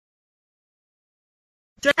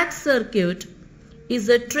Track circuit is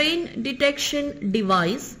a train detection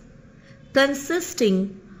device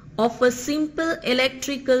consisting of a simple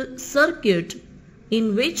electrical circuit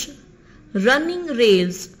in which running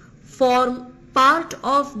rails form part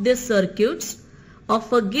of the circuits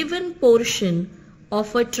of a given portion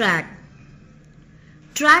of a track.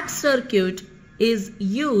 Track circuit is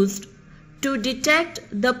used to detect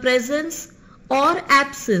the presence or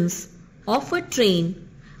absence of a train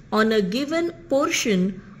on a given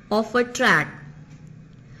portion of a track.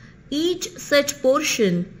 Each such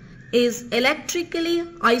portion is electrically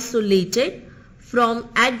isolated from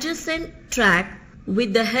adjacent track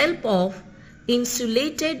with the help of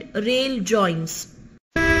insulated rail joints.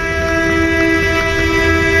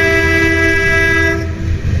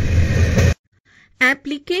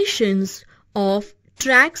 Applications of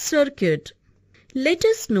track circuit. Let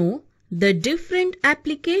us know the different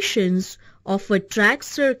applications of a track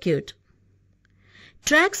circuit.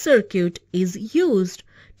 Track circuit is used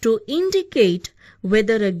to indicate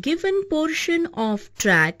whether a given portion of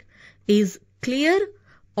track is clear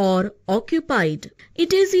or occupied.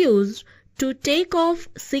 It is used to take off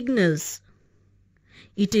signals.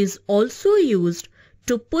 It is also used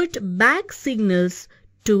to put back signals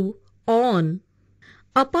to on.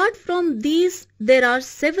 Apart from these, there are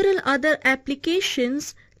several other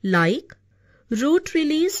applications like route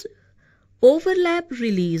release, overlap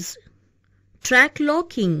release, track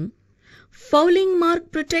locking, fouling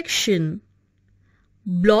mark protection,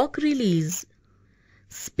 block release,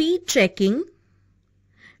 speed checking,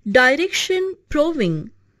 direction proving,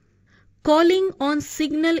 calling on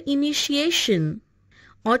signal initiation,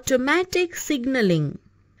 automatic signaling,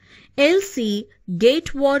 LC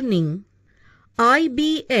gate warning,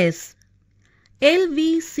 IBS,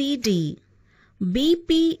 LVCD,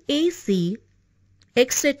 BPAC,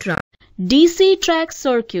 etc. DC track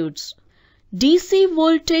circuits. DC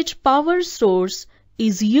voltage power source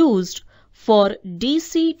is used for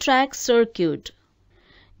DC track circuit.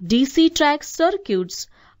 DC track circuits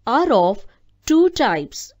are of two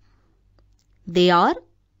types. They are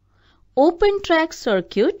open track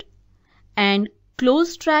circuit and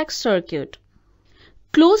closed track circuit.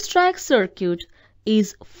 Closed track circuit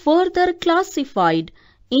is further classified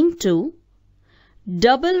into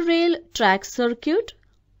double rail track circuit,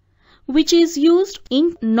 which is used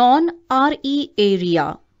in non-RE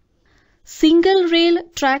area, single rail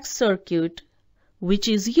track circuit, which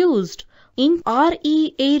is used in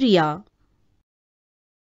RE area,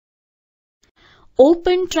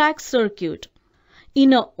 open track circuit.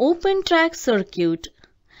 In an open track circuit,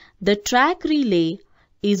 the track relay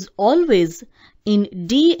is always in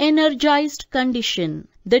de-energized condition.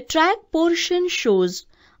 The track portion shows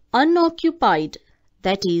unoccupied,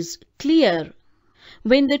 that is clear.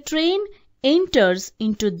 When the train enters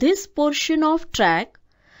into this portion of track,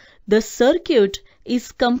 the circuit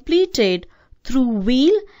is completed through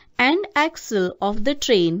wheel and axle of the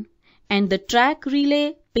train and the track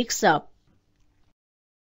relay picks up.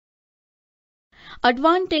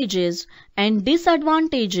 Advantages and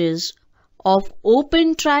disadvantages of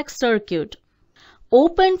open track circuit.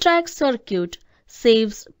 Open track circuit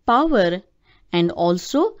saves power and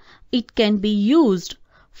also it can be used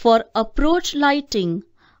for approach lighting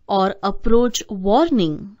or approach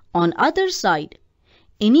warning. On other side,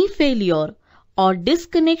 any failure or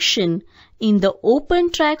disconnection in the open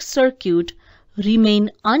track circuit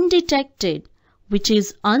remain undetected, which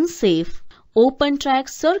is unsafe. Open track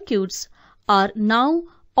circuits are now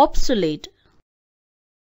obsolete.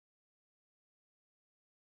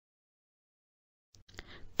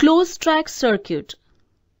 Closed track circuit.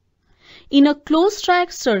 In a closed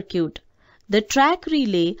track circuit, the track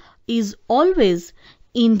relay is always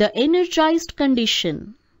in the energized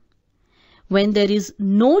condition. When there is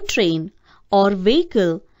no train or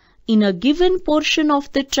vehicle in a given portion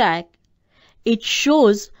of the track, it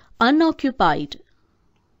shows unoccupied.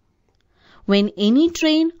 When any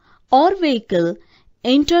train or vehicle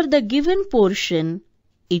enter the given portion,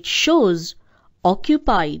 it shows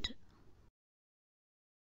occupied.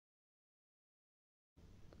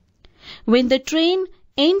 When the train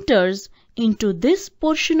enters into this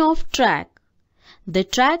portion of track, the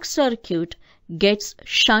track circuit gets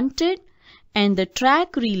shunted and the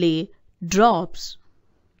track relay drops.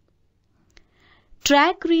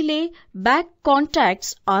 Track relay back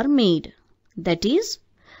contacts are made. That is,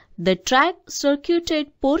 the track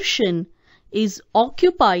circuited portion is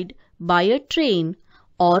occupied by a train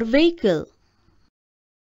or vehicle.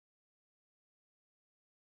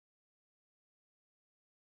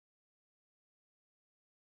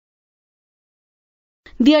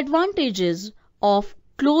 The advantages of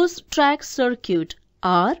closed track circuit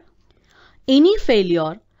are: Any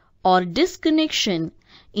failure or disconnection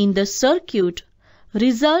in the circuit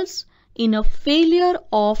results in a failure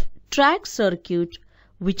of track circuit,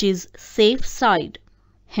 which is safe side.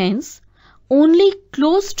 Hence, only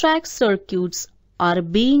closed track circuits are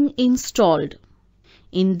being installed.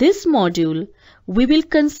 In this module, we will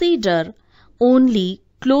consider only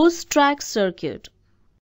closed track circuit.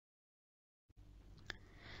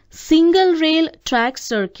 Single rail track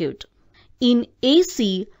circuit. In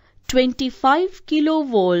AC 25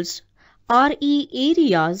 kV RE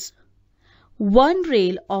areas, one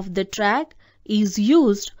rail of the track is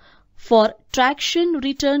used for traction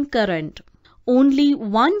return current. Only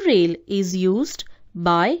one rail is used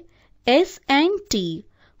by S&T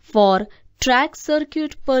for track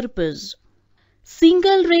circuit purpose.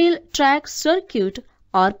 Single rail track circuit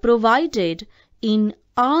are provided in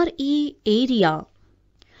RE area.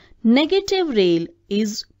 Negative rail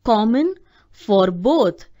is common for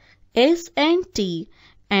both S&T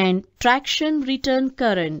and traction return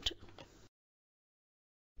current.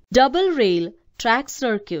 Double rail track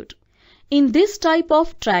circuit. In this type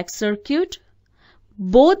of track circuit,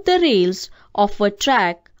 both the rails of a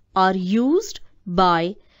track are used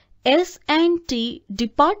by S&T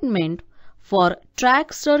department for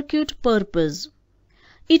track circuit purpose.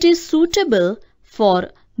 It is suitable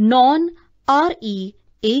for non-RE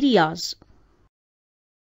areas.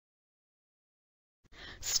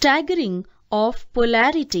 Staggering of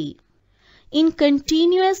polarity. In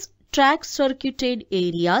continuous track circuited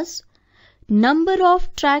areas, number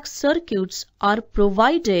of track circuits are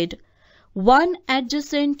provided, one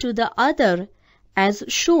adjacent to the other as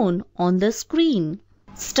shown on the screen.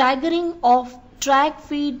 Staggering of track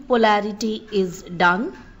feed polarity is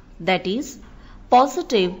done, that is,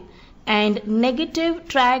 positive and negative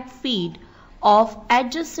track feed of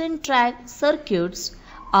adjacent track circuits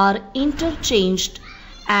are interchanged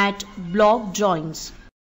at block joints.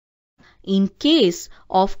 In case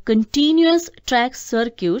of continuous track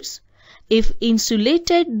circuits, if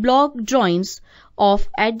insulated block joints of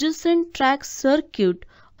adjacent track circuit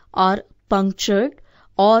are punctured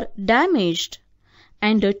or damaged,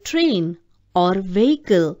 and a train or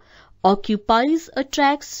vehicle occupies a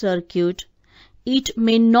track circuit, it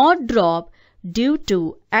may not drop due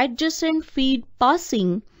to adjacent feed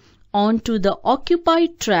passing onto the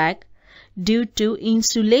occupied track due to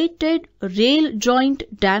insulated rail joint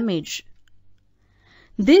damage.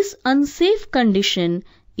 This unsafe condition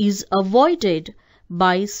is avoided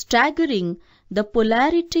by staggering the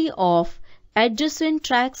polarity of adjacent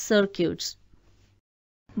track circuits.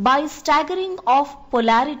 By staggering of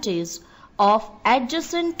polarities of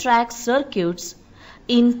adjacent track circuits,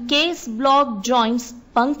 in case block joints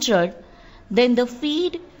punctured, then the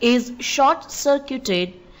feed is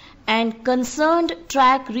short-circuited and concerned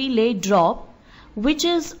track relay drop, which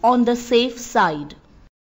is on the safe side.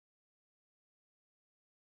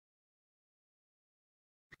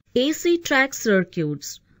 AC track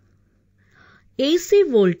circuits. AC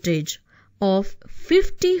voltage of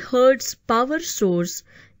 50 Hz power source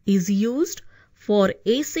is used for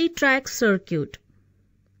AC track circuit.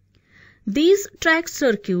 These track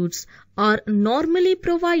circuits are normally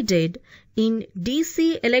provided in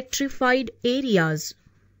DC electrified areas.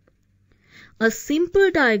 A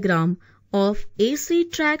simple diagram of AC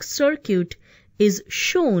track circuit is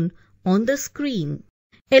shown on the screen.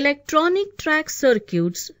 Electronic track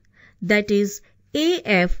circuits, that is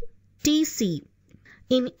AFTC.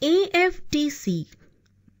 In AFTC,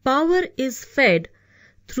 power is fed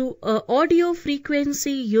through a audio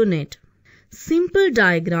frequency unit. Simple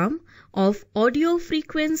diagram of audio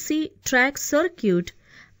frequency track circuit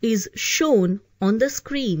is shown on the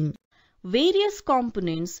screen. Various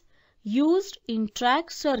components used in track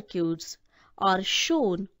circuits are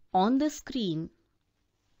shown on the screen.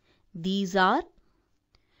 These are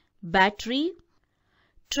battery,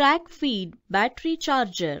 track feed battery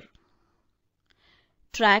charger,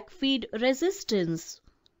 track feed resistance,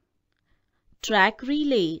 track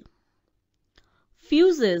relay,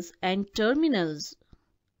 fuses and terminals,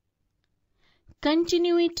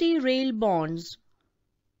 continuity rail bonds,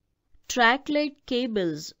 track-led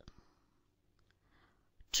cables,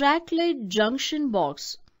 track-led junction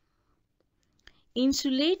box,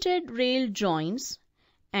 insulated rail joints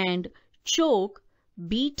and choke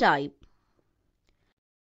B-type.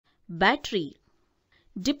 Battery.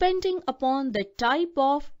 Depending upon the type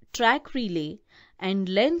of track relay and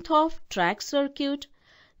length of track circuit,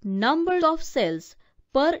 number of cells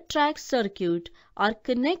per track circuit are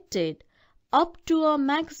connected up to a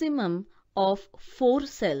maximum of 4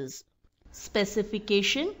 cells.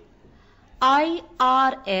 Specification: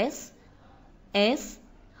 IRS S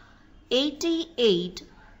 88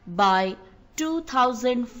 by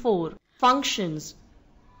 2004. Functions: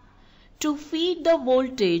 to feed the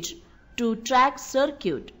voltage to track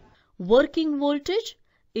circuit. Working voltage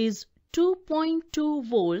is 2.2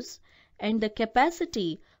 volts and the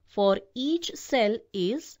capacity for each cell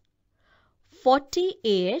is 40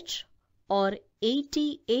 Ah or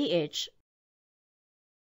 80 Ah.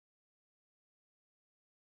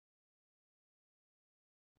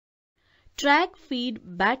 Track feed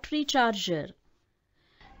battery charger.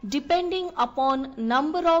 Depending upon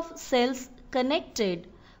number of cells connected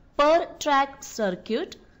per track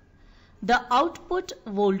circuit, the output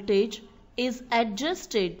voltage is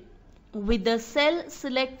adjusted with the cell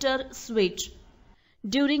selector switch.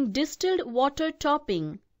 During distilled water topping,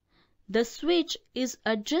 the switch is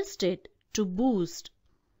adjusted to boost.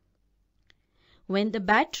 When the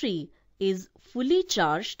battery is fully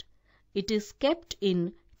charged, it is kept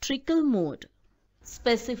in trickle mode.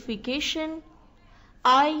 Specification: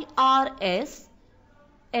 IRS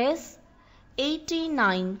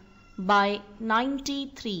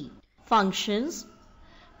S89/93. Functions: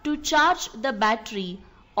 to charge the battery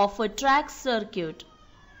of a track circuit.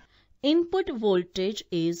 Input voltage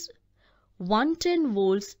is 110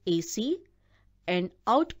 volts AC and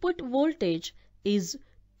output voltage is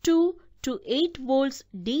 2 to 8 volts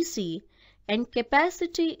DC and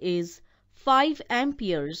capacity is 5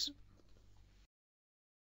 amperes.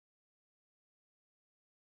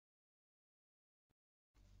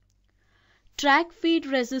 Track feed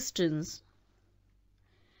resistance.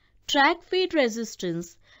 Track feed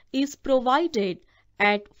resistance is provided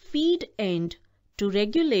at feed end to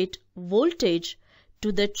regulate voltage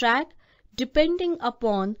to the track depending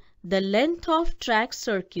upon the length of track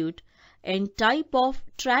circuit and type of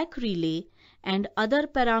track relay and other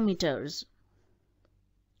parameters.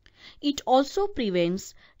 It also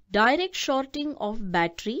prevents direct shorting of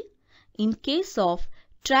battery in case of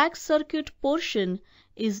track circuit portion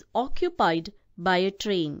is occupied by a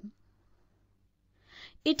train.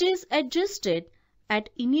 It is adjusted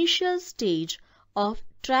at initial stage of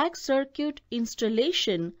track circuit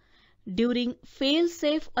installation during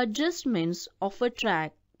fail-safe adjustments of a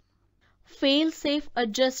track. Fail-safe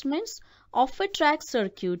adjustments of a track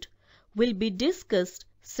circuit will be discussed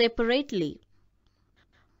separately.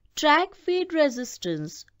 Track feed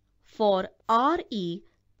resistance for RE.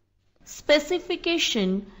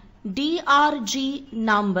 Specification DRG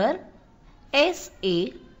number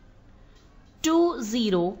SA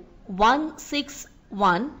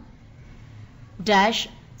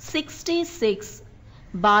 20161-66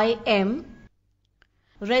 by M.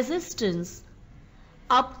 Resistance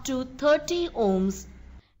up to 30 ohms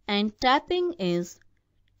and tapping is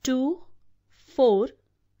 2, 4,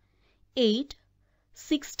 8,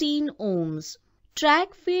 16 ohms.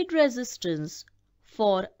 Track feed resistance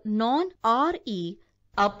for non-RE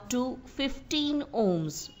up to 15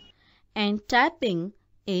 ohms and tapping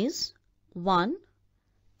is 1,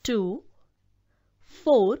 2,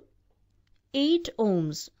 4, 8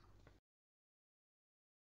 ohms.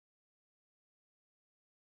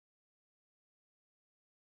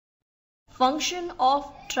 Function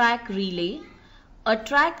of track relay. A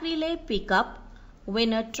track relay pickup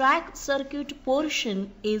when a track circuit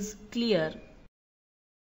portion is clear.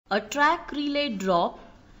 A track relay drop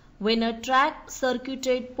when a track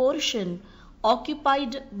circuited portion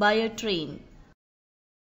occupied by a train.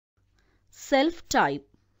 Self-type.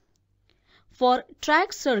 For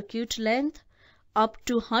track circuit length up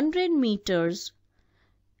to 100 meters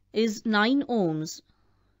is 9 ohms.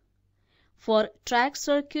 For track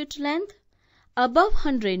circuit length above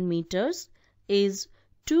 100 meters is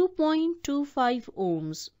 2.25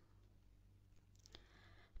 ohms.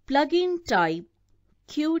 Plug-in type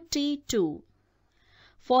QT2.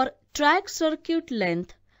 For track circuit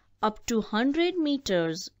length up to 100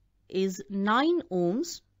 meters is 9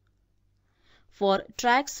 ohms. For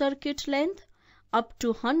track circuit length up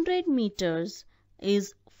to 100 meters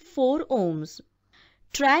is 4 ohms.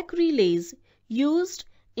 Track relays used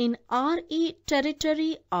in RE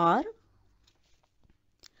territory are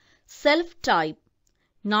self-type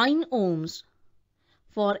 9 ohms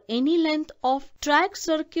for any length of track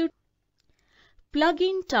circuit.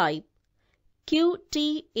 Plug-in type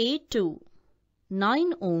QTA2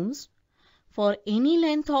 9 ohms for any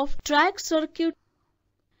length of track circuit.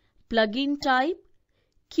 Plug-in type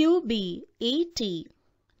QBAT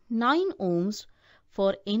 9 ohms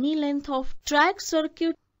for any length of track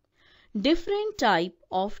circuit. Different type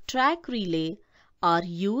of track relay are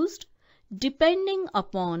used depending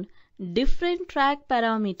upon different track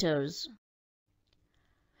parameters.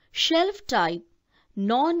 Shelf type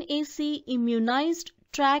non-AC immunized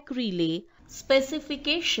track relay.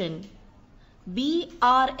 Specification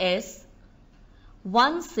BRS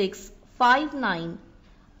 1659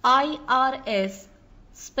 IRS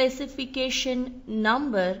specification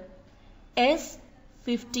number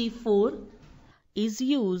S54 is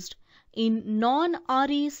used in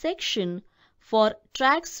non-RE section for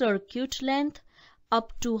track circuit length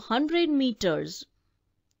up to 100 meters.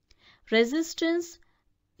 Resistance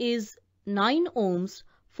is 9 ohms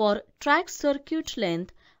for track circuit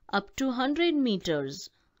length up to 100 meters.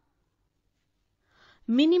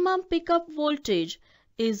 Minimum pickup voltage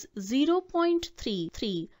is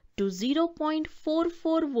 0.33 to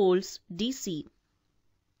 0.44 volts DC.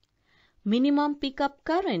 Minimum pickup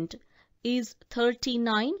current is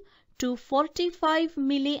 39 to 45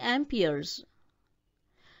 milliamperes.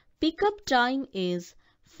 Pickup time is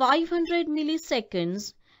 500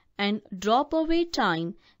 milliseconds and drop away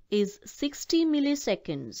time is 60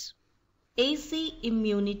 milliseconds. AC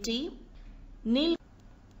immunity nil.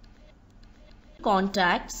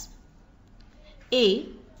 Contacts: A.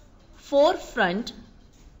 4 front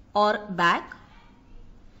or back,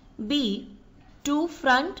 B. 2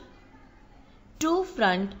 front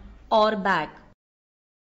or back.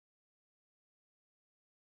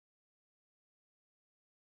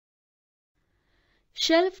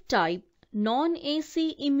 Shelf type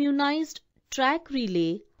non-AC immunized track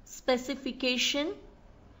relay specification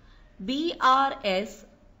BRS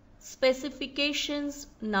specifications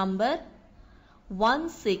number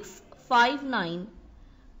 1659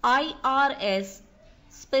 IRS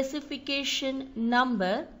specification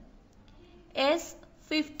number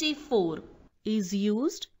S54 is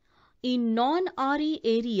used in non-RE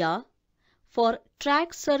area for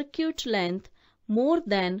track circuit length more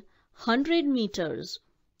than 100 meters.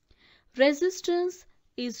 Resistance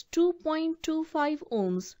is 2.25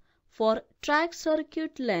 ohms for track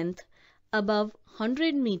circuit length above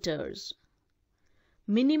 100 meters.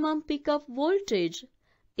 Minimum pickup voltage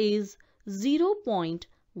is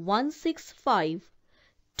 0.165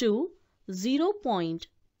 to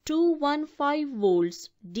 0.215 volts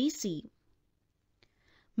DC.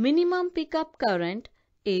 Minimum pickup current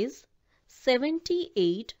is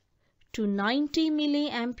 78 to 90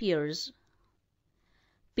 milliamperes.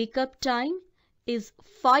 Pickup time is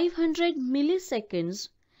 500 milliseconds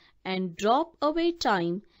and drop away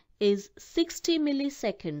time is 60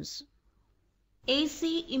 milliseconds.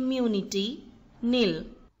 AC immunity nil.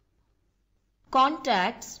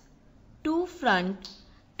 Contacts: 2 front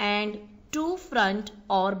and 2 front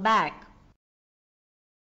or back.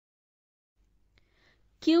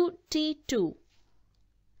 QT2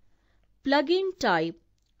 plug-in type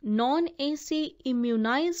non-AC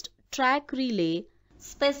immunized track relay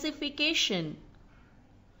specification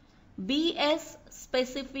BS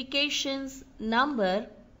specifications number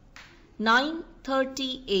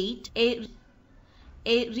 938 a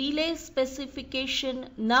relay specification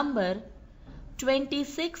number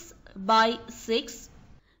 26/6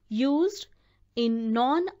 used in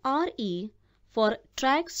non-RE for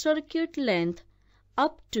track circuit length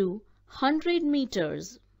up to 100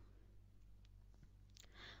 meters.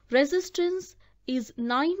 Resistance is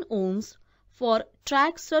 9 ohms for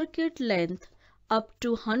track circuit length up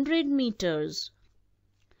to 100 meters.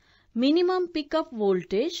 Minimum pickup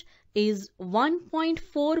voltage is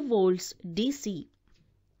 1.4 volts DC.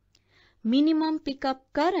 Minimum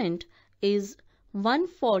pickup current is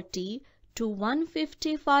 140 to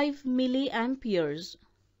 155 milliamperes.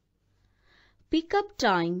 Pickup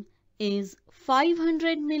time is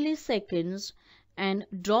 500 milliseconds and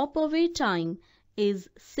drop away time is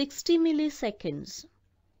 60 milliseconds.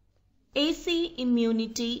 AC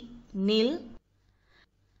immunity nil.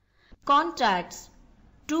 Contacts: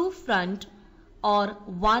 2 front or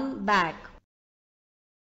 1 back.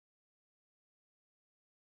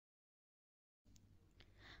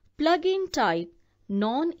 Plug-in type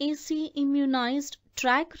non-AC immunized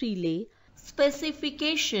track relay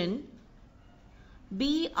specification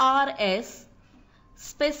BRS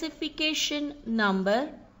specification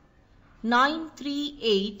number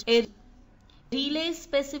 938 a relay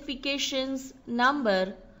specifications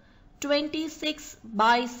number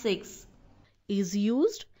 26/6 is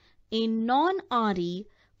used in non-RE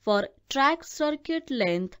for track circuit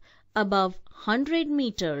length above 100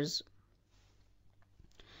 meters.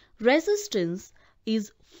 Resistance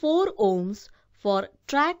is 4 ohms for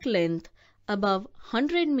track length above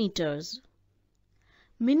 100 meters.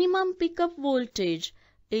 Minimum pickup voltage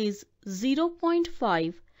is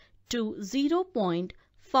 0.5 to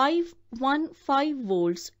 0.515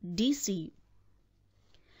 volts DC.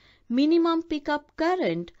 Minimum pickup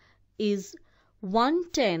current is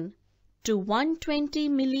 110 to 120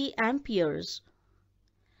 milliamperes.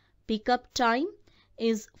 Pickup time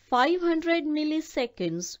is 500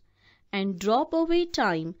 milliseconds and drop away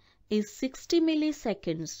time is 60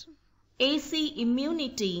 milliseconds. AC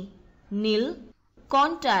immunity nil.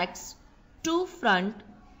 Contacts 2 front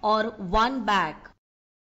or 1 back.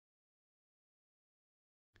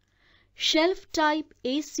 Shelf type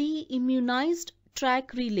AC immunized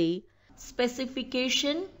track relay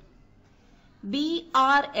Specification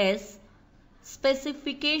BRS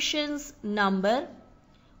specifications number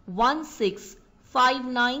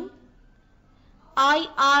 1659,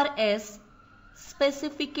 IRS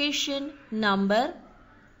specification number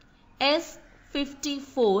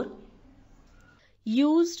S54,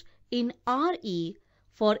 used in RE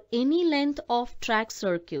for any length of track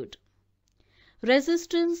circuit.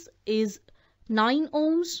 Resistance is 9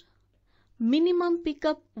 ohms. Minimum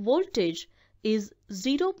pickup voltage is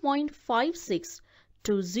 0.56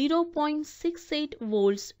 to 0.68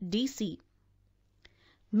 volts DC.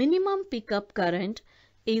 Minimum pickup current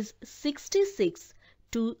is 66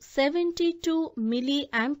 to 72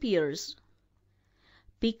 milliamperes.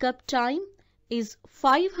 Pickup time is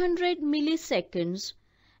 500 milliseconds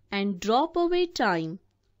and drop away time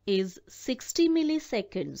is 60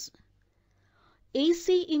 milliseconds.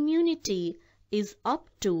 AC immunity is up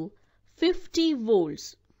to 50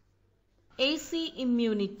 volts. AC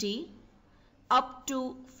immunity up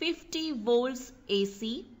to 50 volts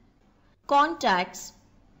AC. Contacts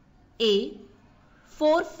A.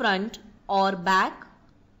 4 front or back.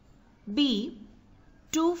 B.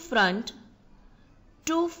 2 front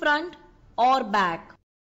or back.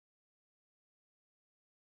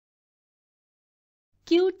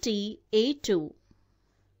 QT-A2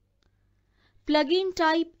 Plug-in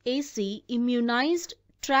type AC immunized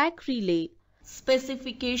track relay.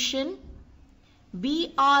 Specification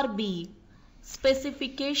BRB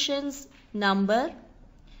specifications number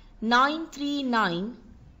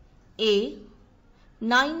 939A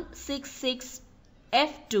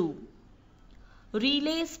 966F2.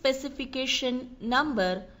 Relay specification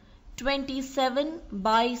number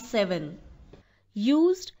 27/7.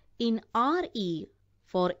 Used in RE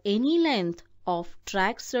for any length of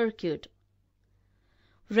track circuit.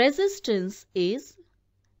 Resistance is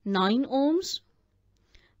 9 ohms.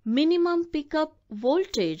 Minimum pickup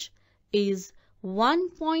voltage is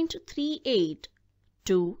 1.38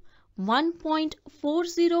 to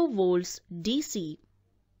 1.40 volts DC.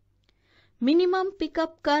 Minimum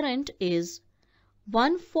pickup current is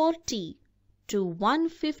 140 to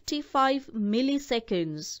 155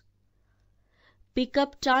 milliseconds.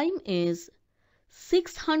 Pickup time is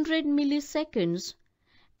 600 milliseconds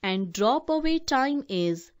and drop away time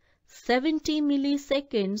is 70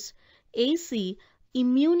 milliseconds. AC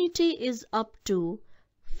immunity is up to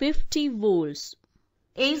 50 volts.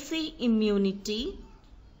 AC immunity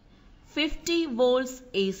 50 volts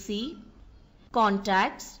AC.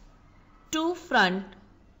 Contacts 2 front,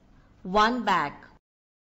 1 back.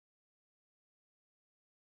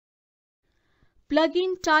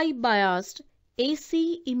 Plug-in tie biased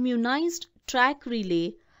AC immunized track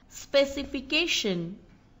relay. Specification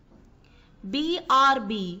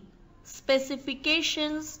BRB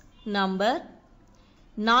specifications number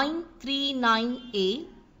 939A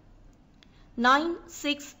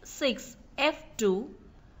 966F2.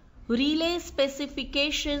 Relay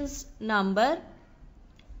specifications number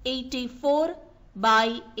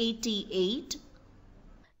 84/88.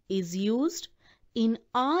 Is used in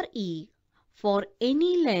RE for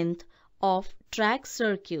any length of track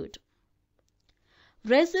circuit.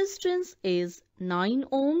 Resistance is 9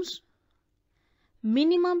 ohms.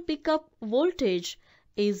 Minimum pickup voltage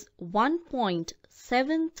is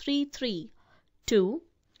 1.733 to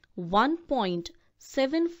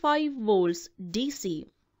 1.75 volts DC.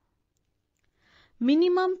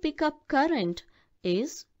 Minimum pickup current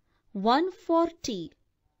is 140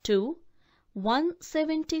 to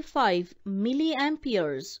 175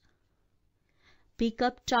 milliamperes.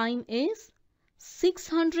 Pickup time is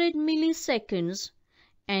 600 milliseconds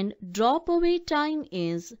and drop away time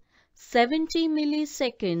is 70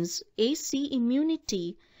 milliseconds. AC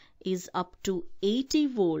immunity is up to 80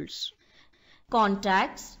 volts.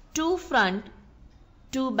 Contacts 2 front,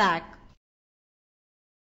 2 back.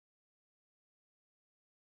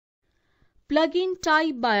 Plug-in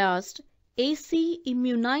tie biased AC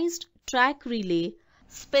immunized track relay.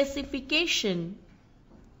 Specification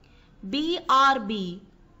BRB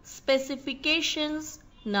specifications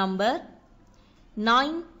number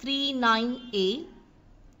 939A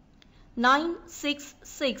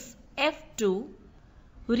 966F2.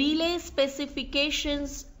 Relay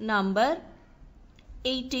specifications number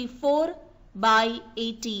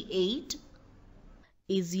 84/88.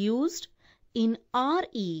 Is used in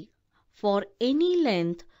RE for any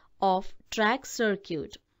length of track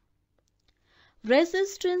circuit.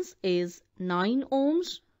 Resistance is 9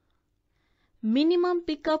 ohms. Minimum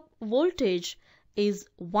pickup voltage is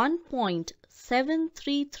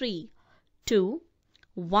 1.733 to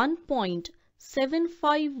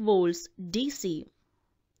 1.75 volts DC.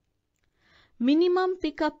 Minimum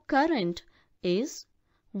pickup current is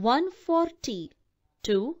 140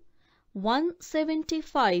 to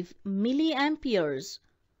 175 milliamperes.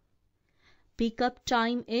 Pickup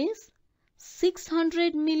time is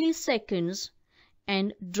 600 milliseconds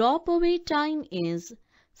and drop away time is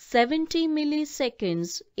 70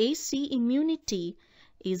 milliseconds. AC immunity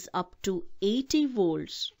is up to 80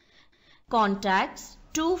 volts. Contacts: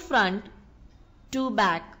 2 front, 2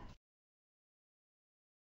 back.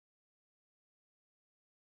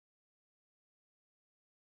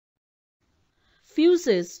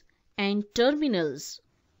 Fuses and terminals.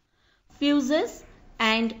 Fuses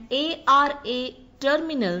and ARA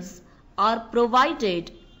terminals are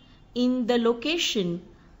provided in the location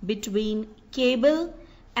between cable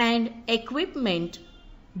and equipment,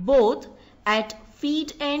 both at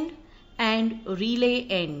feed end and relay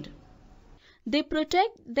end. They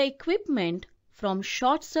protect the equipment from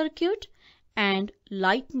short circuit and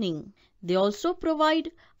lightning. They also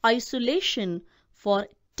provide isolation for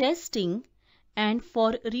testing and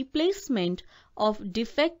for replacement of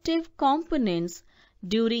defective components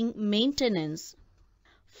during maintenance.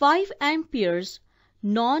 5 amperes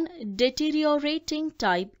non-deteriorating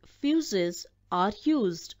type fuses are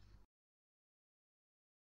used.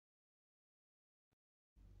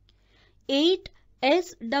 8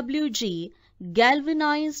 SWG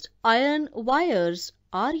galvanized iron wires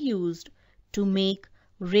are used to make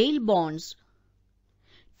rail bonds.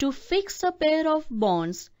 To fix a pair of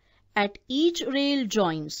bonds at each rail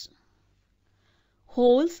joints,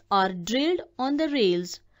 holes are drilled on the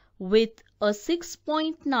rails with a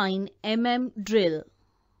 6.9 mm drill.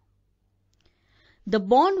 The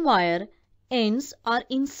bond wire ends are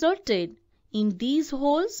inserted in these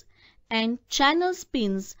holes and channel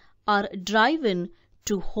pins are driven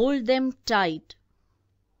to hold them tight.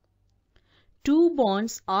 2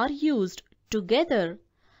 bonds are used together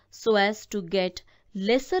so as to get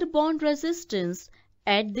lesser bond resistance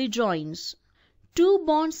at the joints. 2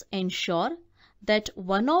 bonds ensure that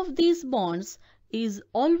one of these bonds is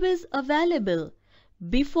always available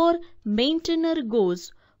before maintainer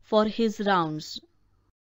goes for his rounds.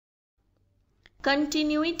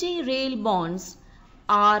 Continuity rail bonds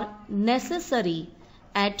are necessary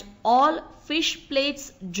at all fish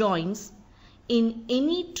plates joints in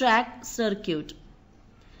any track circuit.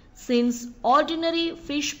 Since ordinary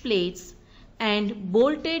fish plates and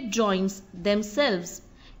bolted joints themselves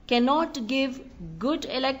cannot give good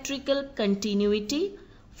electrical continuity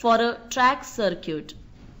for a track circuit,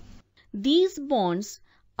 these bonds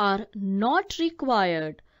are not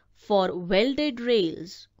required for welded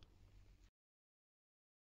rails.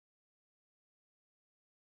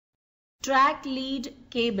 Track lead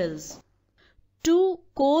cables. 2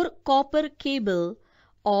 core copper cable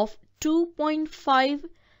of 2.5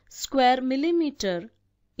 square millimeter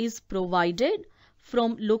is provided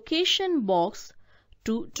from location box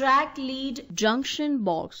to Track lead junction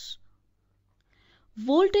box.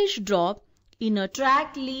 Voltage drop in a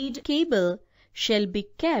track lead cable shall be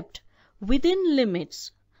kept within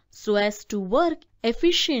limits so as to work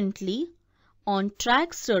efficiently on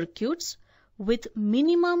track circuits with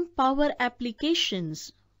minimum power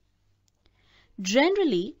applications.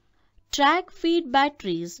 Generally, track feed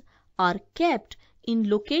batteries are kept in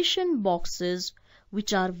location boxes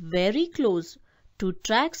which are very close to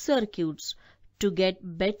track circuits to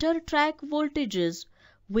get better track voltages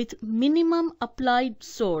with minimum applied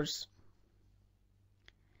source.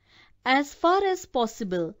 As far as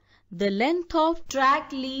possible, the length of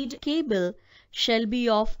track lead cable shall be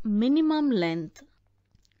of minimum length.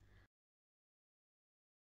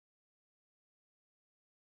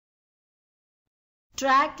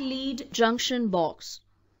 Track lead Junction box.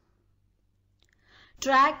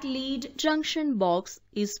 Track lead Junction box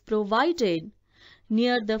is provided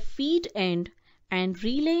near the feed end and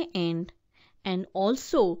relay end and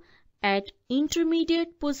also at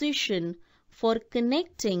intermediate position for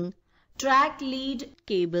connecting track lead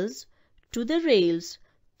cables to the rails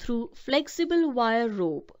through flexible wire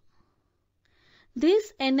rope.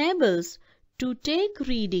 This enables to take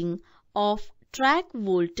reading of track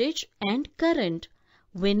voltage and current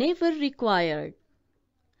whenever required.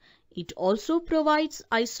 It also provides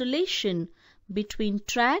isolation between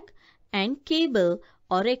track and cable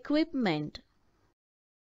or equipment.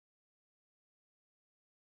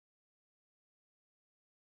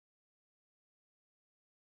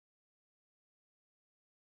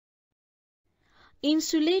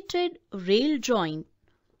 Insulated rail joint.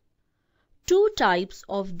 Two types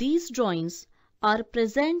of these joints are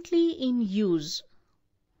presently in use.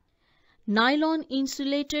 Nylon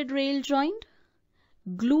insulated rail joint,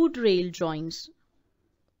 glued rail joints.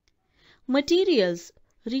 Materials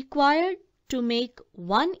required to make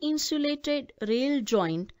one insulated rail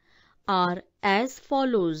joint are as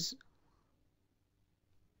follows.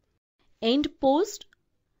 End post.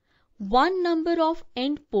 One number of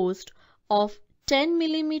end post of 10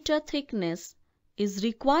 mm thickness is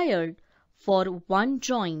required for one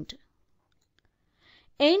joint.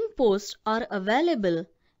 End posts are available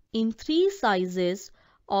in three sizes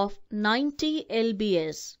of 90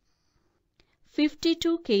 lbs,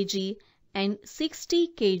 52 kg and 60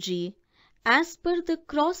 kg as per the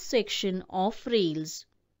cross section of rails.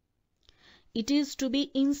 It is to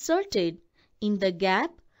be inserted in the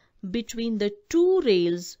gap between the two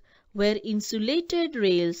rails where insulated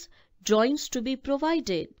rails joints to be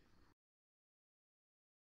provided.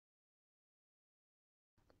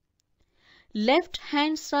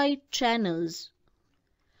 Left-hand side channels.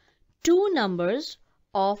 Two numbers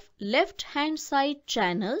of left-hand side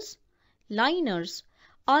channels, liners,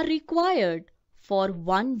 are required for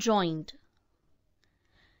one joint.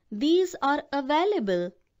 These are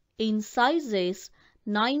available in sizes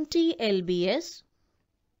 90 lbs,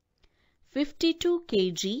 52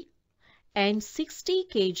 kg and 60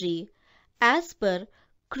 kg as per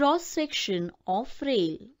cross-section of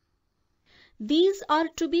rail. These are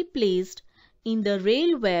to be placed in the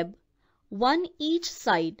rail web, one each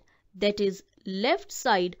side, that is left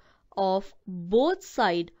side of both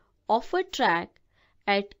sides of a track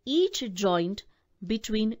at each joint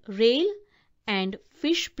between rail and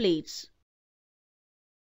fish plates.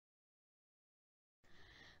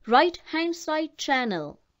 Right hand side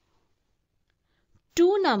channel.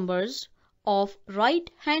 Two numbers of right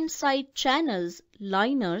hand side channels,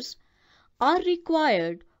 liners, are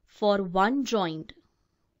required for one joint.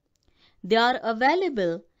 They are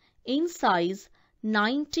available in size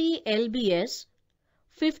 90 lbs,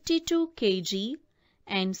 52 kg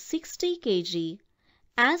and 60 kg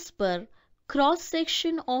as per cross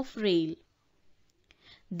section of rail.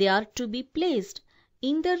 They are to be placed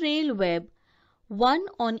in the rail web, one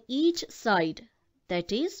on each side,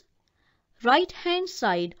 that is, right hand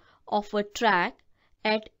side of a track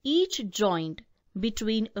at each joint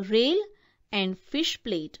between rail and fish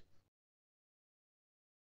plate.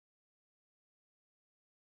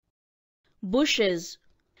 Bushes.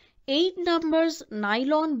 8 numbers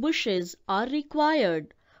nylon bushes are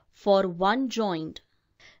required for one joint.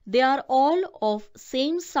 They are all of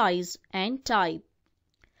same size and type.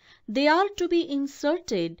 They are to be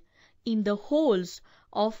inserted in the holes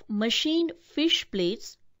of machined fish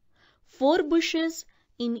plates, 4 bushes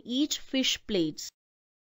in each fish plates.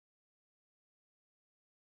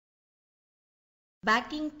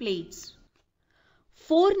 Backing plates.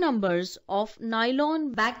 4 numbers of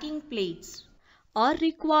nylon Backing plates are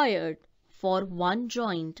required for one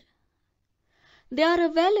joint. They are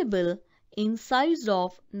available in size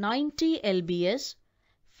of 90 lbs,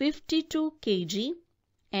 52 kg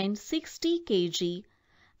and 60 kg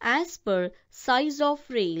as per size of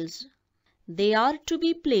rails. They are to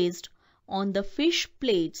be placed on the fish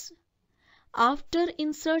plates. After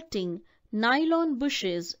inserting nylon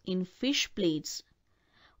bushes in fish plates,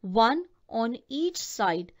 one on each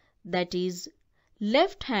side, that is,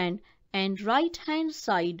 left hand and right hand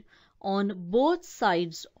side on both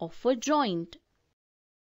sides of a joint.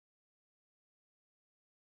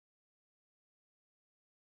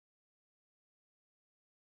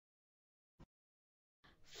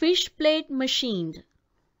 Fish plate machined.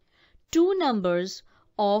 2 numbers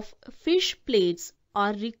of fish plates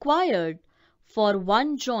are required for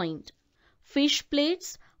one joint. Fish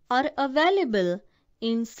plates are available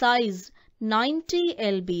in size 90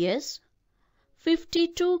 lbs,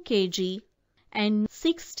 52 kg and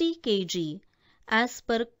 60 kg as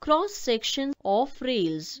per cross section of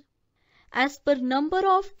rails. As per number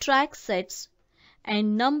of track sets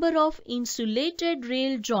and number of insulated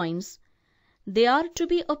rail joints, they are to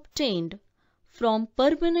be obtained from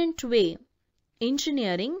Permanent Way,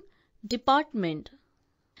 Engineering Department.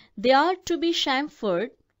 They are to be chamfered,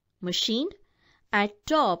 machined at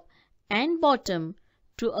top and bottom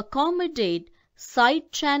to accommodate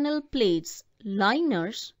side channel plates,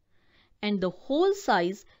 liners, and the hole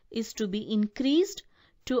size is to be increased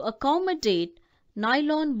to accommodate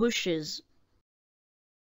nylon bushes.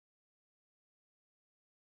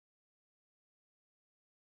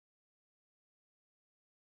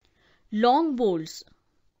 Long bolts.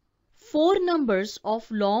 4 numbers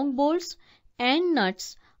of long bolts and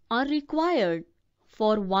nuts are required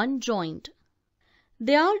for one joint.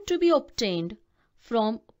 They are to be obtained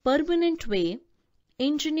from Permanent Way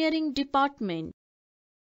Engineering Department.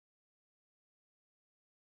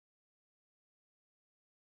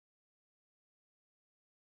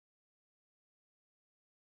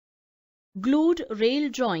 Glued rail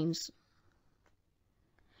joints.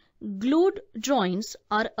 Glued joints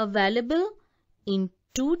are available in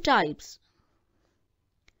two types.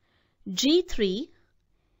 G3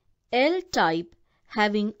 L type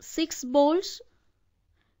having 6 bolts,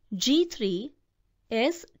 G3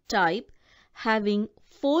 S type having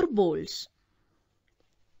 4 bolts.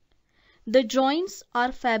 The joints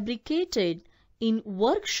are fabricated in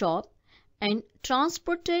workshop and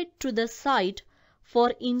transported to the site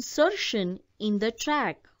for insertion in the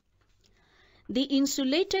track. The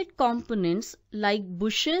insulated components like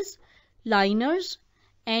bushes, liners,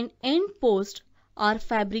 and end post are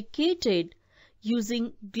fabricated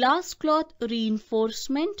using glass cloth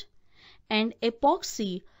reinforcement and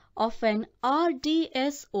epoxy of an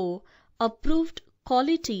RDSO approved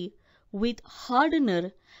quality with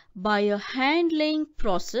hardener by a hand laying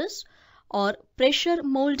process or pressure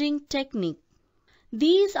molding technique.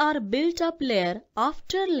 These are built up layer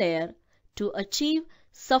after layer to achieve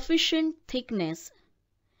sufficient thickness.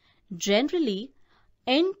 Generally,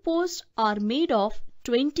 end posts are made of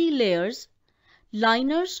 20 layers,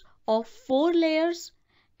 liners of 4 layers,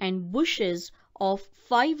 and bushes of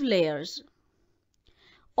 5 layers.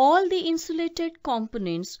 All the insulated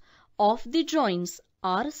components of the joints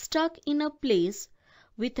are stuck in a place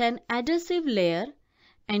with an adhesive layer,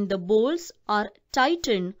 and the bolts are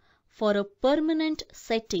tightened for a permanent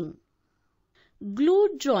setting.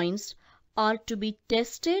 Glued joints are to be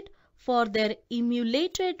tested for their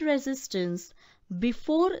emulated resistance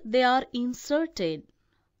before they are inserted.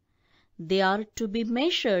 They are to be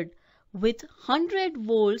measured with 100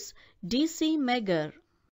 volts DC measure.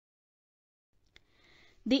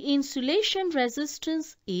 The insulation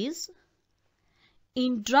resistance is,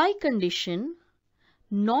 in dry condition,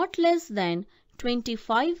 not less than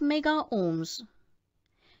 25 mega ohms.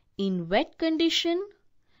 In wet condition,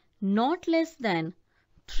 not less than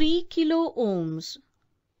 3 kilo ohms.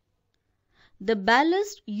 The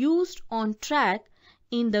ballast used on track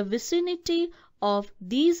in the vicinity of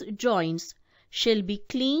these joints shall be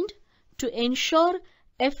cleaned to ensure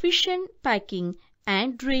efficient packing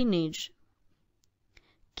and drainage.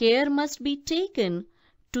 Care must be taken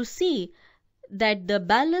to see that the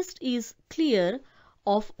ballast is clear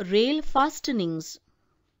of rail fastenings.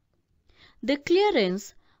 The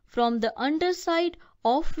clearance from the underside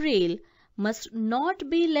of rail must not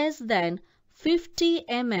be less than 50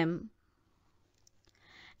 mm.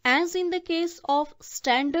 As in the case of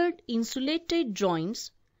standard insulated joints,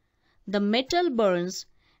 the metal burns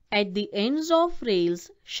at the ends of rails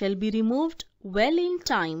shall be removed well in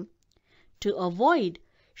time to avoid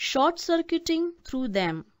short-circuiting through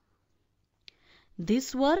them.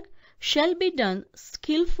 This work shall be done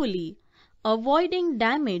skillfully, avoiding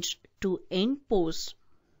damage to end posts.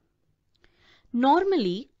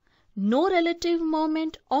 Normally, no relative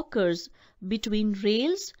moment occurs between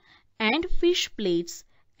rails and fish plates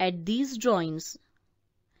at these joints.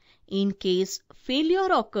 In case failure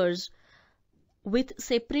occurs with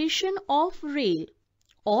separation of rail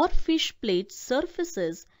or fish plate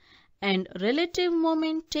surfaces and relative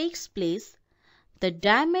moment takes place, the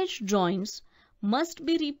damaged joints must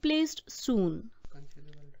be replaced soon.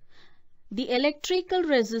 The electrical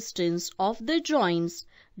resistance of the joints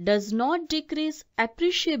does not decrease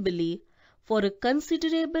appreciably for a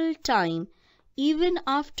considerable time even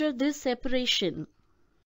after this separation.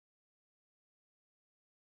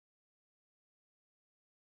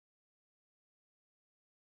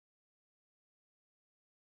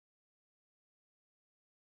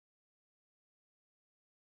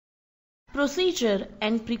 Procedure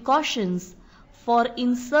and precautions for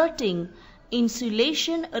inserting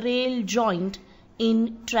insulation rail joint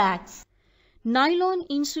in tracks. Nylon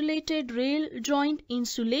insulated rail joint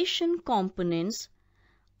insulation components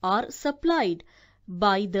are supplied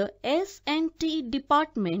by the S&T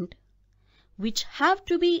department, which have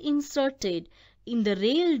to be inserted in the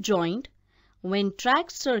rail joint when track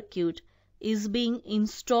circuit is being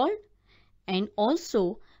installed and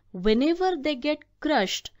also whenever they get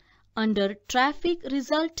crushed under traffic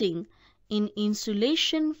resulting in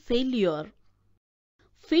insulation failure.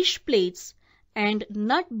 Fish plates and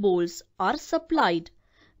nut bolts are supplied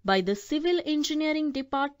by the Civil Engineering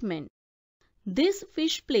Department. These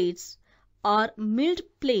fish plates are milled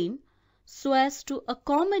plain so as to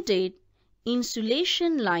accommodate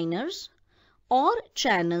insulation liners or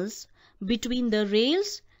channels between the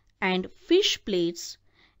rails and fish plates,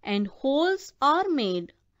 and holes are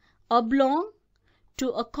made oblong to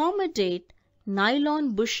accommodate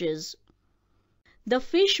nylon bushes. The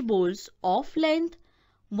fish bowls of length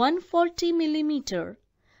 140 mm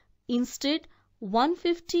instead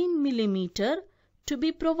 115 mm to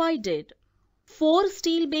be provided. 4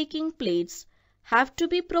 steel baking plates have to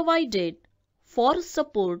be provided for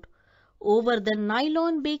support over the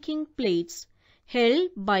nylon baking plates held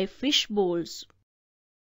by fish bowls.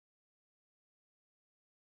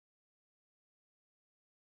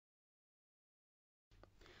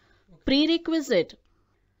 Prerequisite: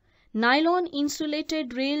 nylon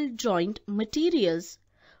insulated rail joint materials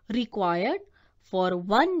required for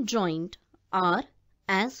one joint are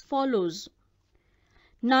as follows: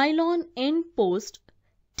 nylon end post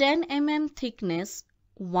 10 mm thickness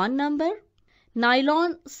 1 number,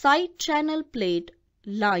 nylon side channel plate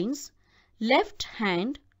lines left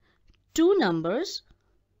hand 2 numbers,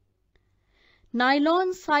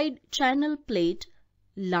 nylon side channel plate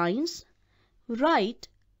lines right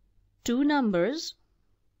 2 numbers,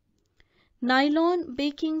 nylon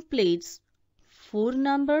baking plates 4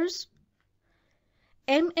 numbers,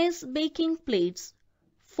 MS baking plates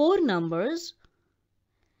 4 numbers,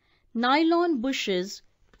 nylon bushes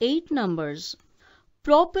 8 numbers.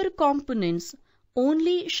 Proper components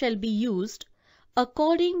only shall be used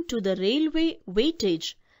according to the railway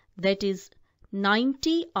weightage, that is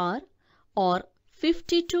 90 R or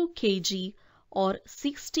 52 kg or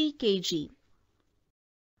 60 kg.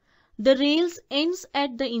 The rails ends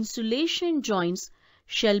at the insulation joints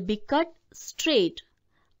shall be cut straight,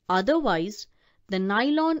 otherwise the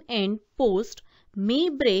nylon end post may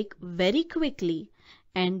break very quickly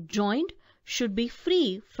and joint should be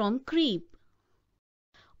free from creep.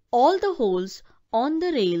 All the holes on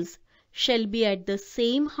the rails shall be at the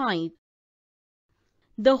same height.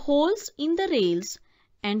 The holes in the rails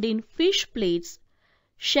and in fish plates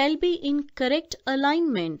shall be in correct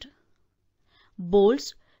alignment.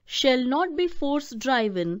 Bolts shall not be force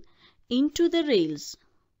driven into the rails.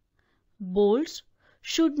 Bolts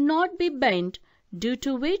should not be bent, due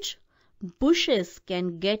to which bushes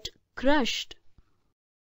can get crushed.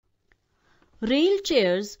 Rail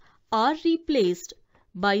chairs are replaced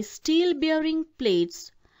by steel bearing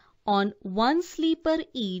plates on one sleeper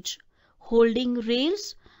each, holding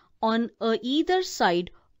rails on either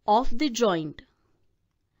side of the joint.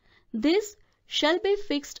 This shall be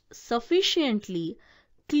fixed sufficiently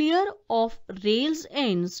clear of rails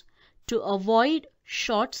ends to avoid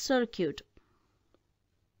short circuit.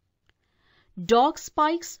 Dog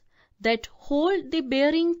spikes that hold the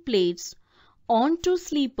bearing plates onto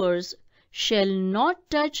sleepers shall not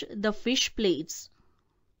touch the fish plates.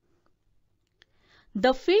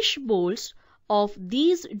 The fish bowls of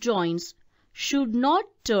these joints should not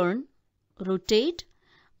turn, rotate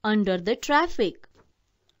under the traffic.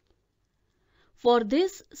 For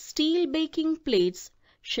this, steel baking plates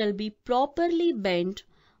shall be properly bent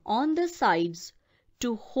on the sides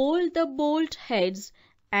to hold the bolt heads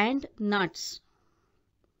and nuts.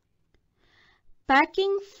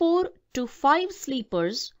 Packing 4 to 5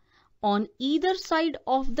 sleepers on either side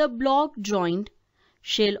of the block joint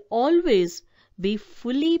shall always be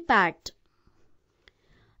fully packed.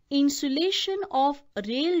 Insulation of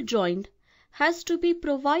rail joint has to be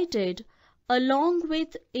provided along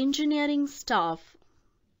with engineering staff.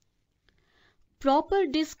 Proper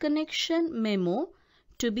disconnection memo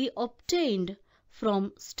to be obtained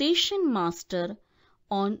from station master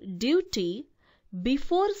on duty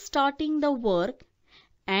before starting the work,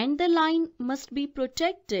 and the line must be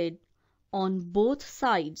protected on both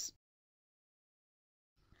sides.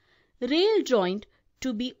 Rail joint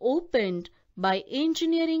to be opened by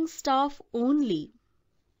engineering staff only.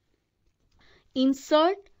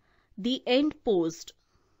 Insert the end post.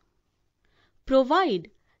 Provide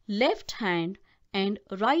left hand and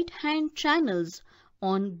right hand channels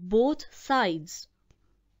on both sides.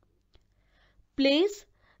 Place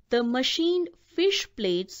the machined fish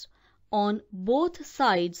plates on both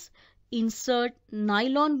sides. Insert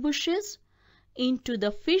nylon bushes into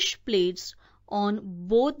the fish plates on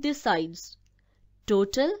both the sides.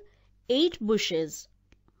 Total 8 bushes.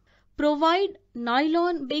 Provide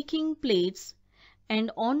nylon baking plates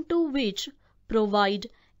and onto which provide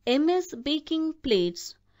MS baking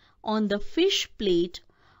plates on the fish plate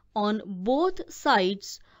on both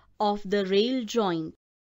sides of the rail joint.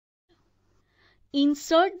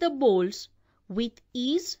 Insert the bolts with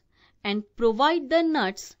ease and provide the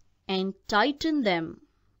nuts and tighten them.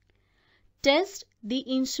 Test the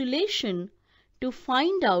insulation to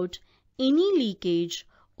find out any leakage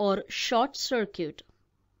or short circuit.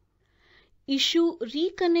 Issue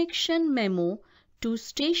reconnection memo to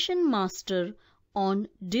station master on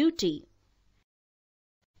duty.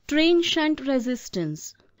 Train shunt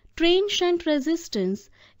resistance. Train shunt resistance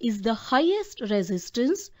is the highest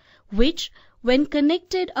resistance which, when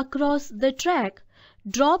connected across the track,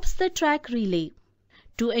 drops the track relay.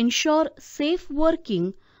 To ensure safe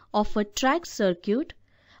working of a track circuit,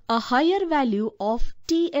 a higher value of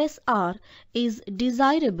TSR is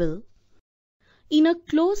desirable. In a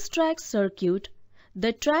closed track circuit,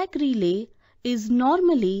 the track relay is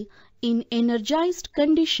normally in energized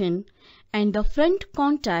condition and the front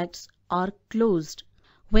contacts are closed.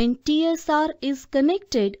 When TSR is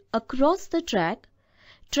connected across the track,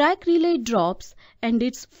 track relay drops and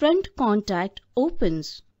its front contact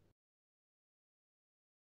opens.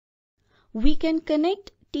 We can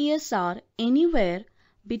connect TSR anywhere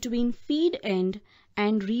between feed end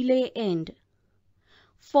and relay end.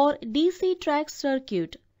 For DC track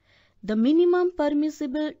circuit, the minimum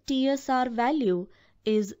permissible TSR value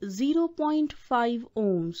is 0.5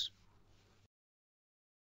 ohms.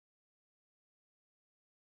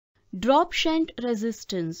 Drop shunt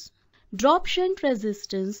resistance. Drop shunt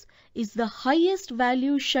resistance is the highest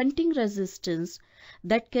value shunting resistance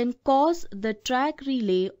that can cause the track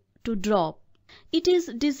relay to drop. It is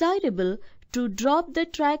desirable to drop the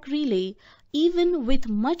track relay even with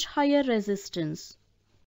much higher resistance.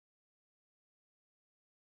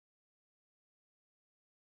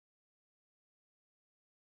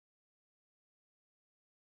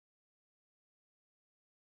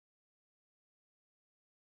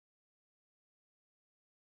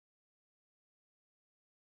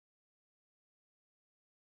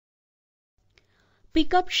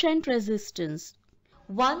 Pickup shunt resistance.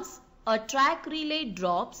 Once a track relay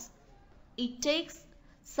drops, it takes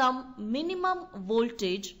some minimum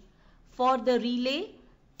voltage for the relay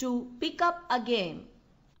to pick up again.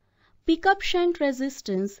 Pickup shunt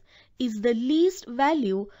resistance is the least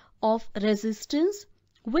value of resistance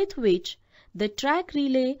with which the track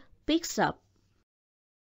relay picks up.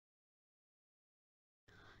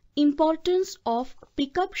 Importance of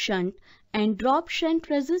pickup shunt and drop shunt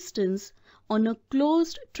resistance on a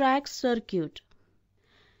closed track circuit.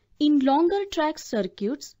 In longer track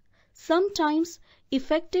circuits, sometimes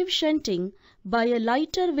effective shunting by a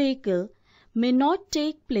lighter vehicle may not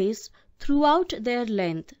take place throughout their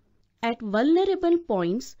length. At vulnerable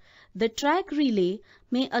points, the track relay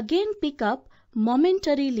may again pick up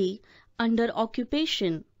momentarily under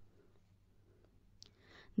occupation.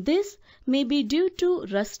 This may be due to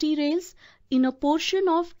rusty rails in a portion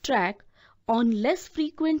of track on less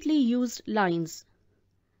frequently used lines.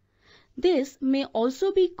 This may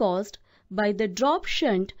also be caused by the drop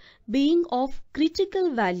shunt being of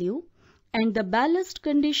critical value and the ballast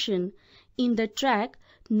condition in the track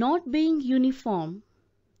not being uniform.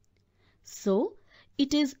 So,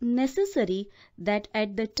 it is necessary that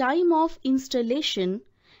at the time of installation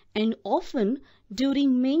and often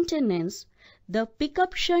during maintenance, the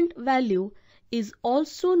pickup shunt value is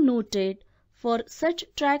also noted for such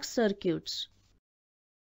track circuits.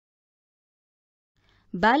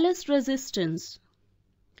 Ballast resistance.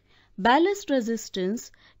 Ballast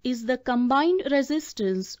resistance is the combined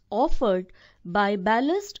resistance offered by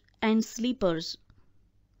ballast and sleepers.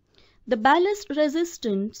 The ballast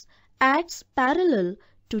resistance acts parallel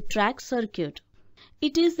to track circuit.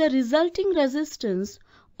 It is the resulting resistance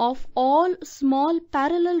of all small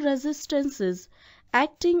parallel resistances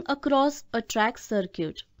acting across a track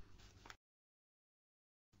circuit.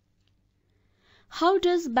 How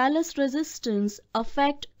does ballast resistance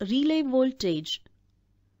affect relay voltage?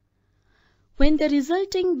 When the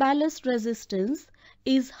resulting ballast resistance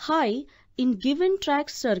is high in given track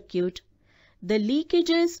circuit, the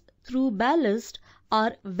leakages through ballast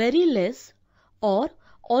are very less or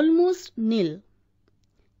almost nil.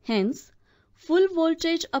 Hence, full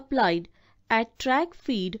voltage applied at track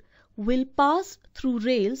feed will pass through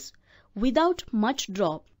rails without much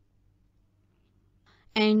drop,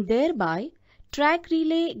 and thereby track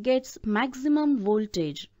relay gets maximum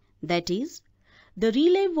voltage. That is, the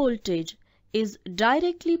relay voltage is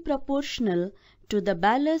directly proportional to the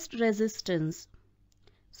ballast resistance.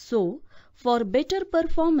 So, for better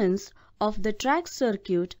performance of the track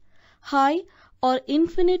circuit, high or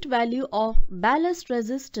infinite value of ballast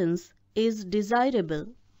resistance is desirable.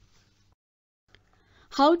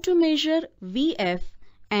 How to measure VF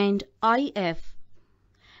and IF?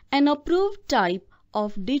 An approved type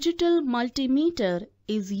of digital multimeter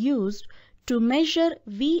is used to measure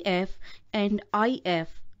VF and IF.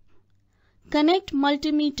 Connect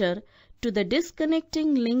multimeter to the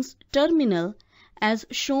disconnecting link's terminal as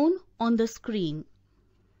shown on the screen.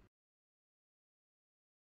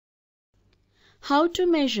 How to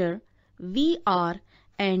measure VR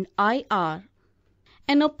and IR?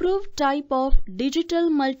 An approved type of digital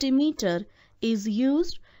multimeter is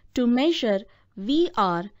used to measure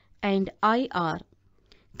VR and IR.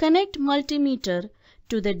 Connect multimeter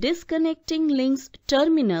to the disconnecting link's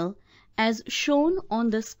terminal as shown on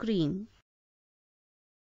the screen.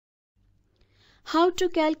 How to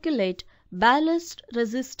calculate ballast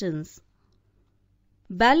resistance?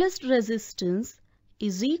 Ballast resistance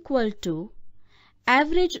is equal to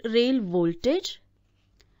average rail voltage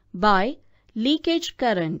by leakage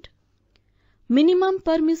current. Minimum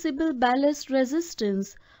permissible ballast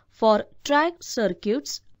resistance for tracked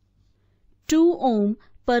circuits 2 ohm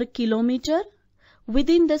per kilometer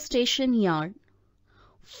within the station yard,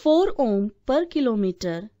 4 ohm per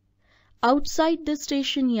kilometer outside the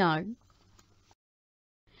station yard.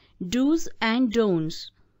 Do's and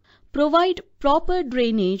don'ts. Provide proper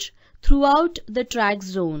drainage throughout the track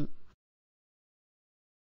zone.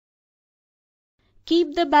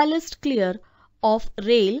 Keep the ballast clear of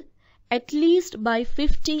rail at least by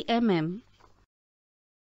 50 mm.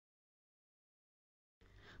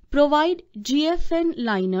 Provide GFN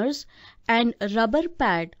liners and rubber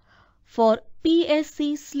pad for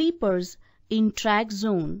PSC sleepers in track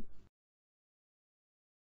zone.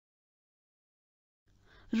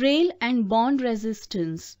 Rail and bond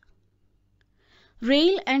resistance.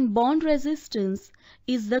 Rail and bond resistance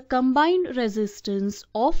is the combined resistance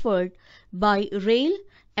offered by rail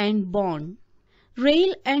and bond.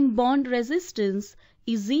 Rail and bond resistance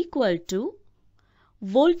is equal to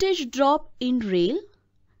voltage drop in rail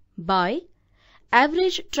by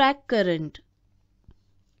average track current.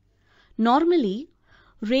 Normally,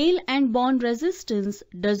 rail and bond resistance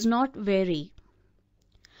does not vary.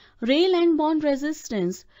 Rail and bond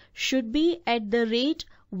resistance should be at the rate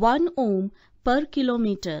 1 ohm per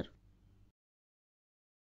kilometer.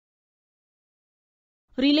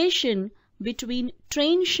 Relation between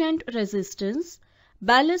train shunt resistance,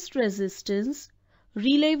 ballast resistance,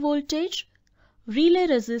 relay voltage, relay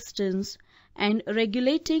resistance and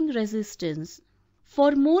regulating resistance.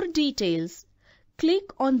 For more details, click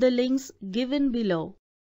on the links given below.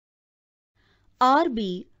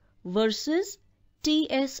 RB versus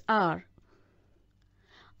TSR.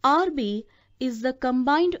 RB is the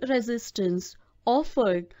combined resistance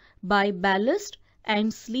offered by ballast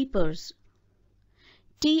and sleepers.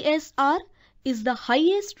 TSR is the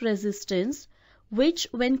highest resistance which,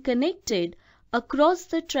 when connected across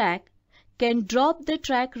the track, can drop the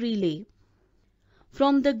track relay.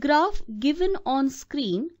 From the graph given on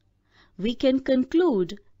screen, we can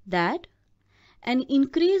conclude that an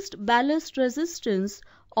increased ballast resistance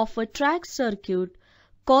of a track circuit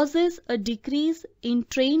causes a decrease in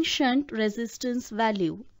train shunt resistance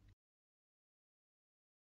value.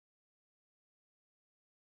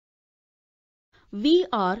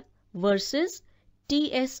 VR versus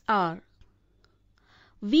TSR.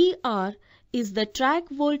 VR is the track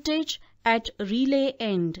voltage at relay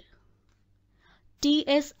end.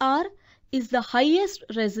 TSR is the highest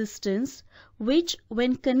resistance which,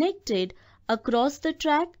 when connected across the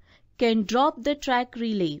track, can drop the track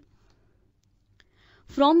relay.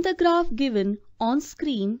 From the graph given on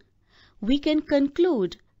screen, we can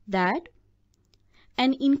conclude that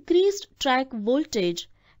an increased track voltage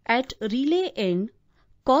at relay end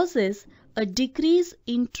causes a decrease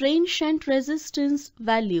in train shunt resistance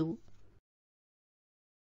value.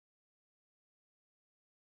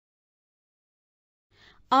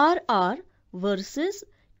 RR versus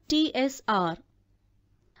TSR.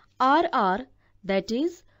 RR, that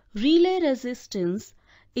is relay resistance,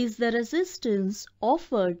 is the resistance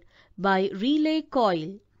offered by relay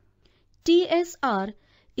coil. TSR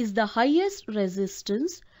is the highest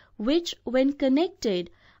resistance which, when connected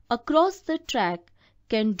across the track,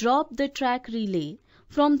 can drop the track relay.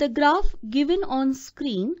 From the graph given on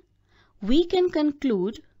screen, we can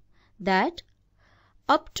conclude that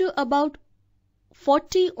up to about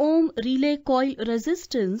 40 ohm relay coil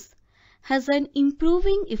resistance has an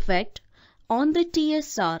improving effect on the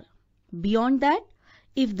TSR. Beyond that,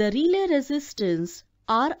 if the relay resistance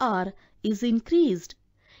RR is increased,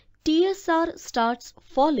 TSR starts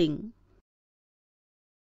falling.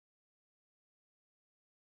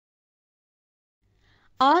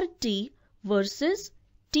 RT versus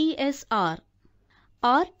TSR.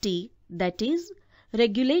 RT, that is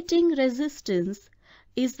regulating resistance,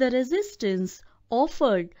 is the resistance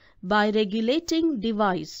offered by regulating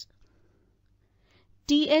device.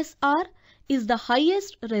 TSR is the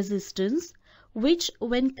highest resistance which,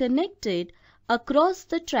 when connected across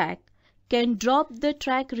the track, can drop the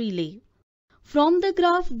track relay. From the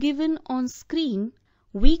graph given on screen,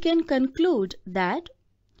 we can conclude that,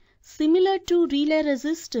 similar to relay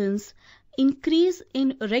resistance, increase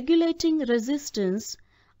in regulating resistance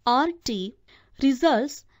RT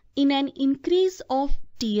results in an increase of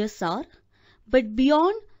TSR, but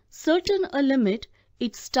beyond certain a limit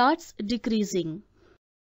it starts decreasing.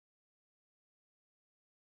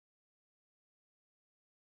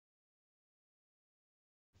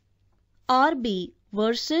 RB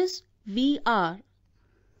versus VR.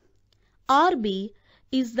 RB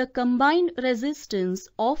is the combined resistance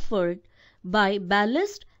offered by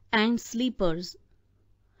ballast and sleepers.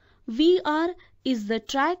 VR is the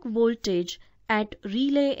track voltage at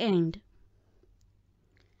relay end.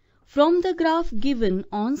 From the graph given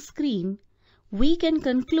on screen, we can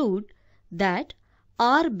conclude that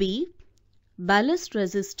RB, ballast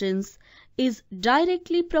resistance, is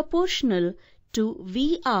directly proportional to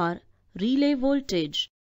VR, relay voltage.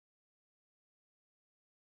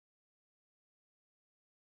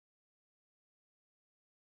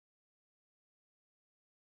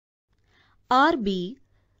 RB,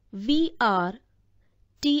 VR,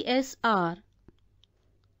 TSR.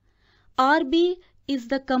 RB is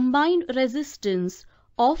the combined resistance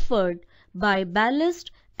offered by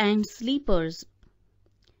ballast and sleepers.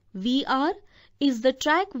 VR is the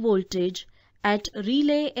track voltage at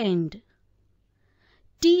relay end.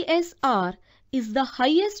 TSR is the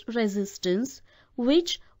highest resistance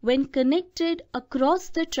which, when connected across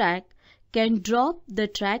the track, can drop the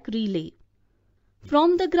track relay.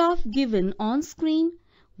 From the graph given on screen,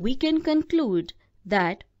 we can conclude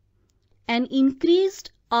that an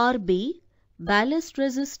increased RB, ballast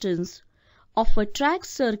resistance, of a track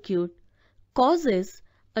circuit causes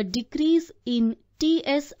a decrease in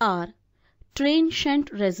TSR, train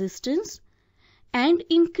shunt resistance, and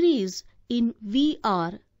increase in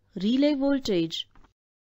VR, relay voltage.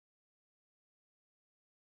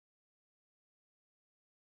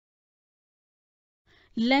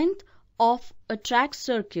 Length of a track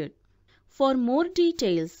circuit. For more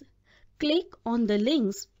details, click on the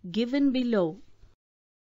links given below.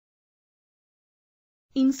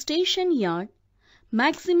 In station yard,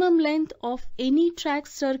 maximum length of any track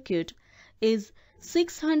circuit is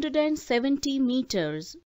 670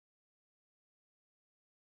 meters.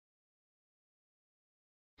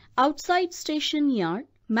 Outside station yard,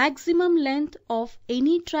 maximum length of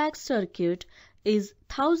any track circuit is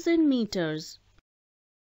 1000 meters.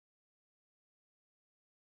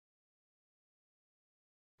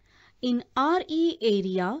 In RE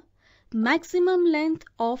area, maximum length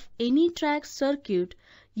of any track circuit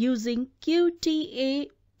using QTA2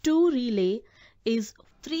 relay is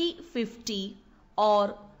 350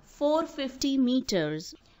 or 450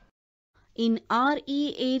 meters. In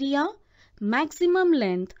RE area, maximum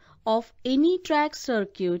length of any track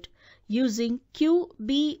circuit using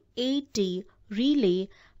QB80 relay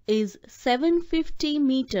is 750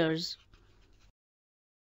 meters.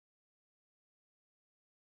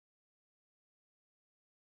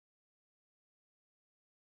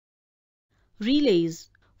 Relays.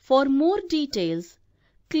 For more details,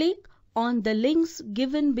 click on the links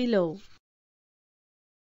given below.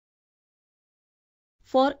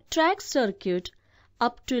 For track circuit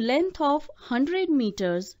up to length of 100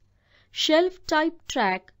 meters, shelf type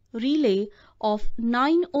track relay of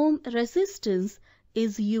 9 ohm resistance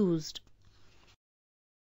is used.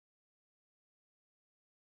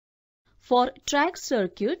 For track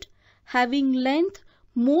circuit having length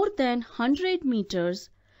more than 100 meters,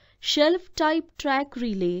 shelf type track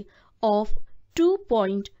relay of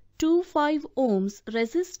 2.25 ohms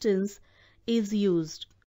resistance is used.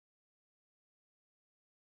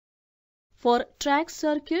 For track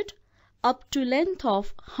circuit up to length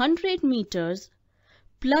of 100 meters,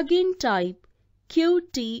 plug-in type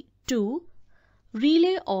QT2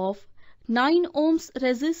 relay of 9 ohms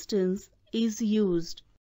resistance is used.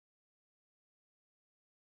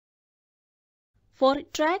 For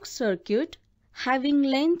track circuit having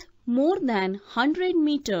length more than 100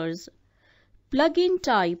 meters, plug-in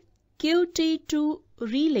type QT2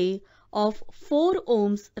 relay of 4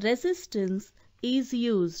 ohms resistance is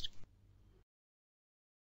used.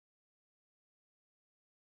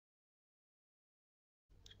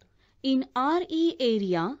 In RE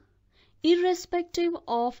area, irrespective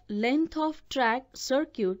of length of track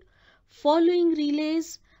circuit, following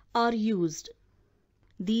relays are used.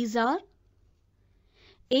 These are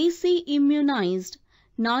AC immunized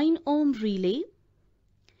 9 ohm relay,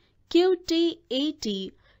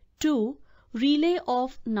 QT80 relay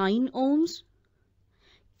of 9 ohms,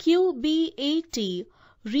 QB80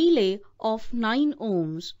 relay of 9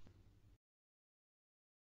 ohms.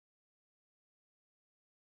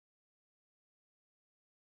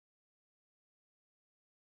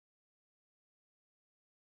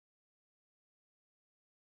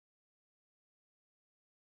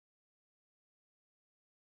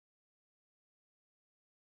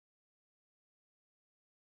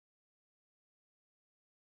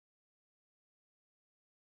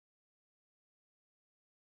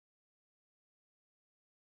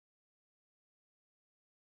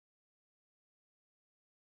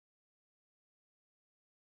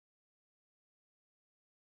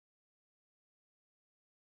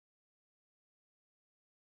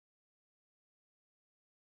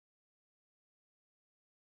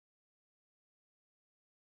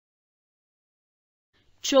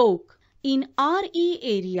 Choke. In RE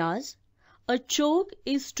areas, a choke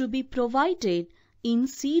is to be provided in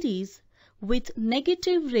series with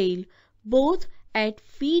negative rail both at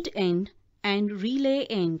feed end and relay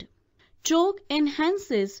end. Choke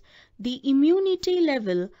enhances the immunity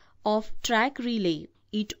level of track relay.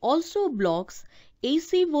 It also blocks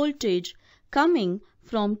AC voltage coming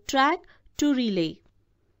from track to relay.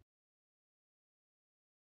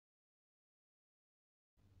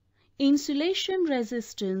 Insulation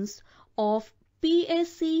resistance of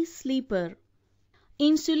PSC sleeper.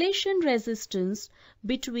 Insulation resistance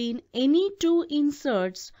between any two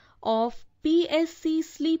inserts of PSC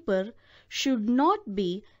sleeper should not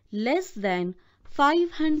be less than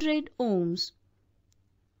 500 ohms.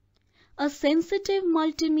 A sensitive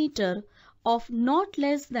multimeter of not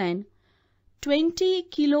less than 20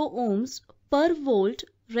 kilo ohms per volt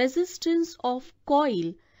resistance of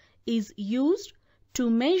coil is used to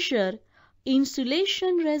measure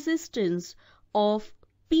insulation resistance of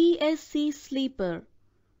PSC sleeper.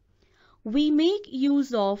 We make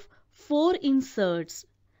use of 4 inserts,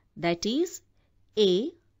 that is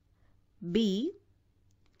A, B,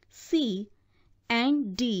 C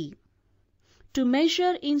and D, to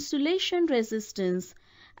measure insulation resistance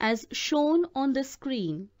as shown on the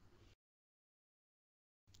screen.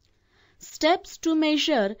 Steps to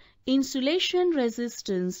measure insulation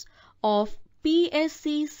resistance of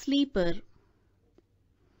PSC sleeper.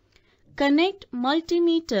 Connect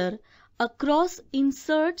multimeter across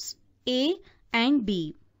inserts A and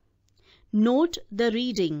B. Note the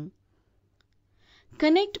reading.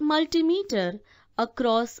 Connect multimeter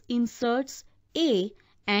across inserts A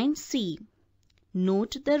and C.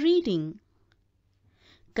 Note the reading.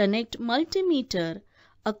 Connect multimeter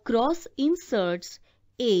across inserts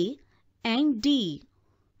A and D.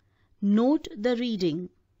 Note the reading.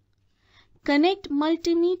 Connect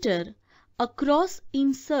multimeter across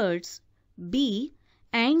inserts B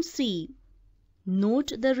and C.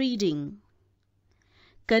 Note the reading.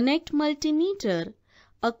 Connect multimeter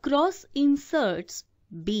across inserts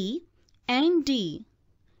B and D.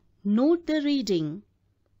 Note the reading.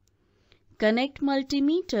 Connect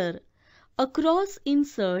multimeter across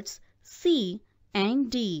inserts C and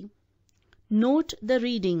D. Note the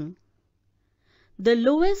reading. The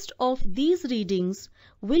lowest of these readings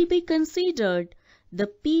will be considered the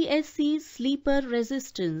PSC sleeper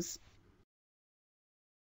resistance.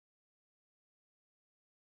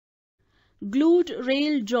 Glued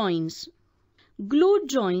rail joints. Glued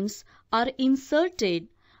joints are inserted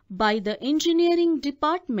by the engineering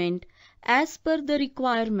department as per the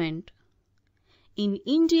requirement. In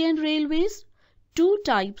Indian Railways, 2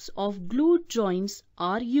 types of glued joints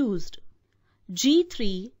are used.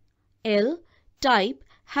 G3L type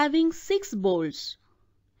having 6 bolts.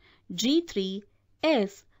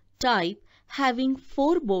 G3S type having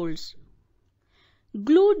 4 bolts.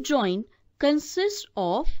 Glued joint consists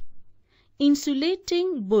of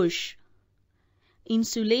insulating bush,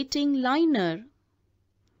 insulating liner,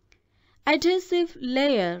 adhesive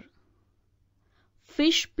layer,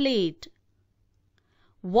 fish plate,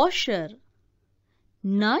 washer,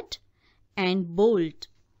 nut and bolt.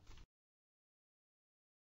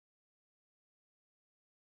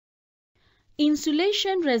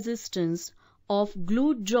 Insulation resistance of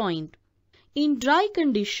glued joint. In dry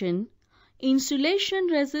condition, insulation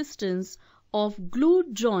resistance of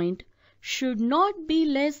glued joint should not be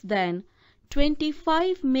less than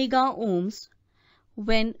 25 mega ohms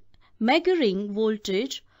when measuring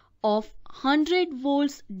voltage of 100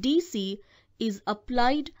 volts DC is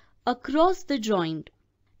applied across the joint.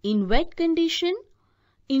 In wet condition,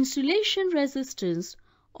 insulation resistance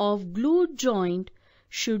of glued joint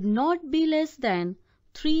should not be less than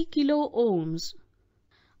 3 kilo ohms.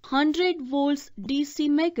 100 volts DC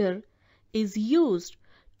measure is used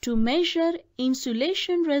to measure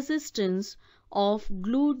insulation resistance of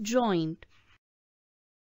glued joint.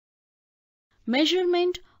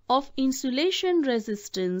 Measurement of insulation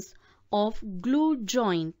resistance of glued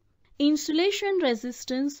joint. Insulation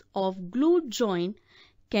resistance of glued joint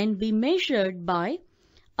can be measured by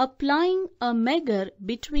applying a measure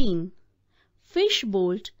between fish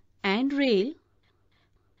bolt and rail,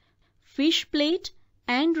 fish plate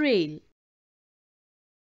and rail.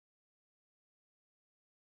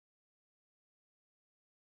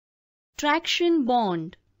 Traction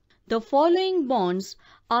bond. The following bonds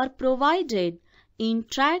are provided in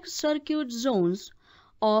track circuit zones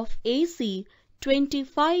of AC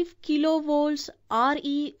 25 kV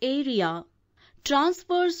RE area.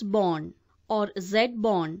 Transverse bond or Z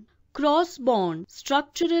bond, cross bond,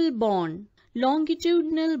 structural bond,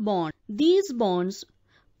 longitudinal bond. These bonds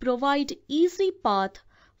provide easy path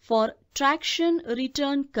for traction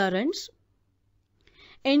return currents,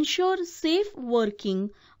 ensure safe working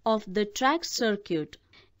of the track circuit,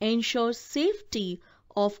 ensure safety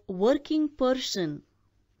of working person.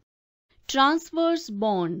 Transverse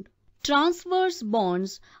bond. Transverse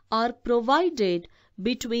bonds are provided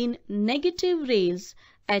between negative rails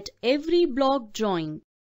at every block joint.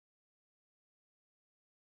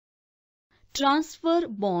 Transfer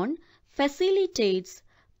bond facilitates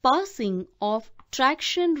passing of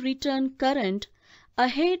traction return current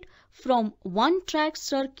ahead from one track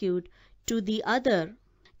circuit to the other.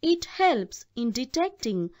 It helps in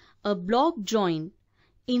detecting a block joint,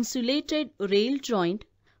 insulated rail joint,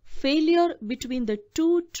 failure between the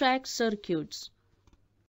two track circuits.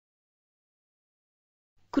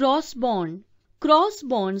 Cross bond. Cross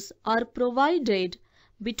bonds are provided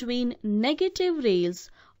between negative rails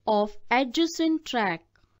of adjacent track.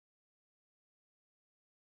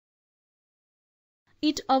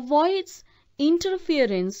 It avoids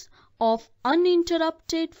interference of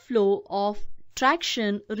uninterrupted flow of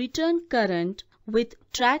traction return current with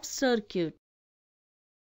track circuit.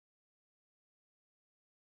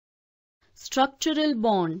 Structural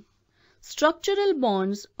bond. Structural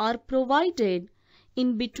bonds are provided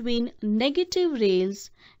in between negative rails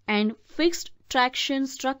and fixed traction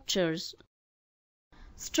structures.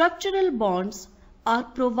 Structural bonds are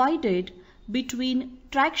provided between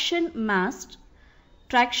traction mast,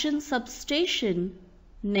 traction substation,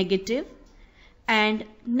 negative, and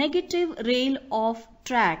negative rail of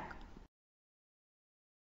track.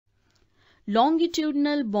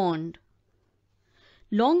 Longitudinal bond.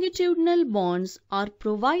 Longitudinal bonds are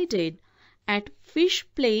provided at fish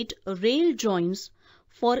plate rail joints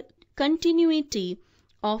for continuity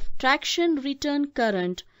of traction return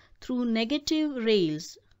current through negative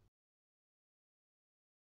rails.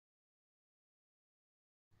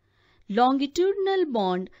 Longitudinal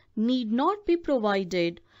bond need not be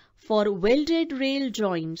provided for welded rail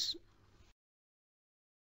joints.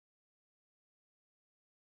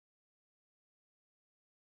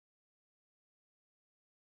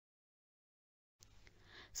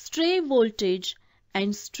 Stray voltage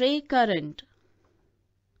and stray current.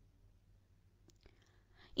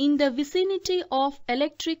 In the vicinity of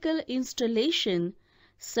electrical installation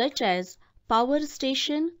such as power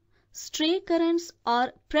station, stray currents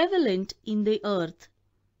are prevalent in the earth.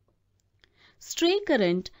 Stray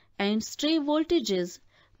current and stray voltages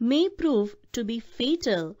may prove to be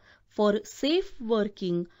fatal for safe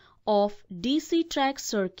working of DC track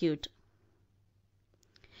circuit.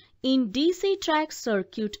 In DC track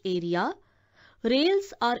circuit area,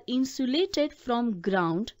 rails are insulated from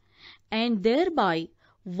ground and thereby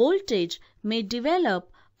voltage may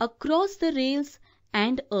develop across the rails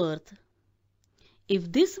and earth.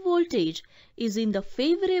 If this voltage is in the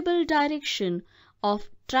favorable direction of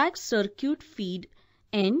track circuit feed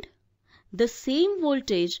end, the same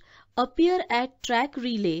voltage appear at track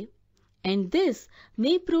relay and this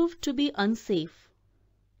may prove to be unsafe.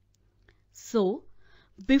 So,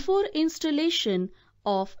 before installation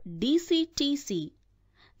of DC-TC,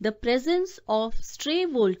 the presence of stray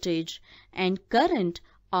voltage and current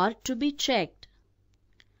are to be checked.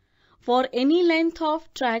 For any length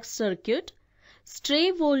of track circuit,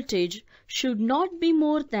 stray voltage should not be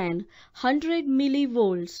more than 100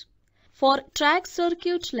 millivolts. For track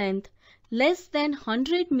circuit length less than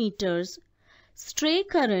 100 meters, stray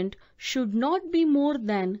current should not be more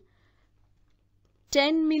than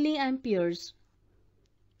 10 milliamperes.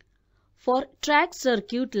 For track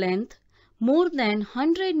circuit length more than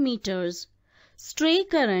 100 meters, stray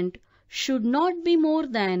current should not be more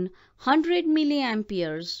than 100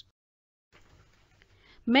 milliamperes.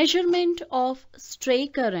 Measurement of stray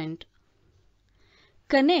current.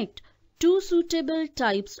 Connect two suitable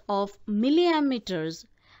types of milliammeters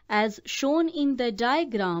as shown in the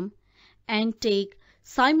diagram and take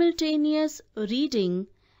simultaneous reading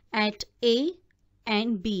at A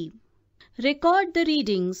and B. Record the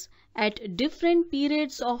readings at different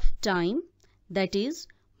periods of time, that is,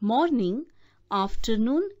 morning,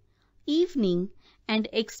 afternoon, evening, and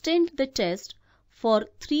extend the test for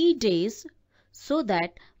 3 days so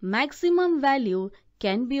that maximum value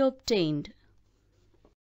can be obtained.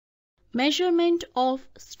 Measurement of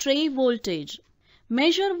stray voltage.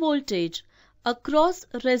 Measure voltage across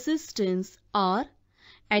resistance R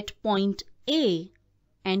at point A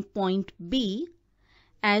and point B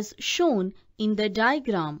as shown in the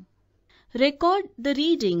diagram. Record the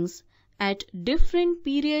readings at different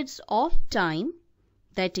periods of time,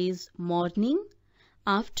 that is morning,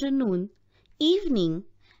 afternoon, evening,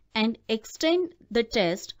 and extend the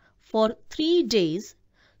test for 3 days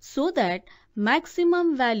so that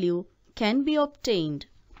maximum value can be obtained.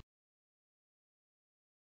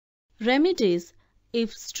 Remedies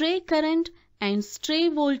if stray current and stray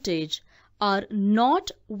voltage are not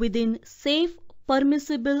within safe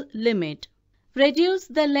permissible limit. Reduce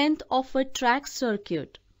the length of a track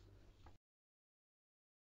circuit.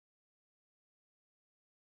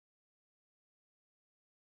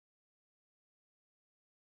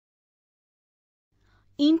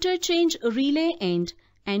 Interchange relay end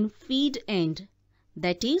and feed end,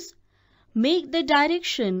 that is, make the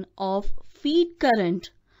direction of feed current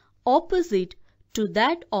opposite to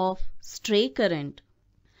that of stray current.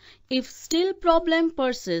 If still problem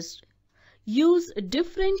persists, use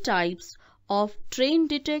different types of train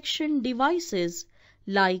detection devices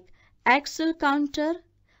like axle counter,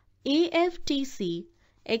 AFTC,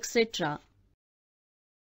 etc.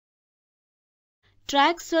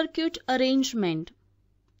 Track circuit arrangement.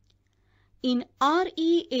 In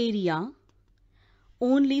RE area,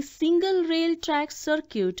 only single rail track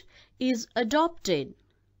circuit is adopted.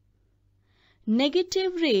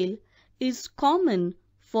 Negative rail is common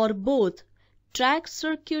for both track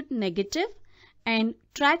circuit negative and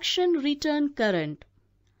traction return current.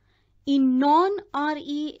 In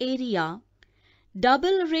non-RE area,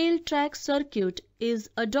 double rail track circuit is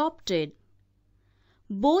adopted.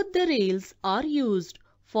 Both the rails are used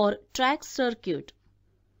for track circuit.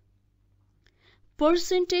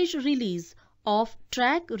 Percentage release of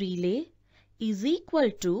track relay is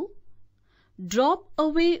equal to drop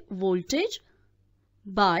away voltage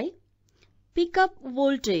by pickup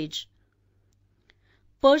voltage.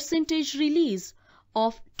 Percentage release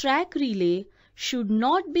of track relay should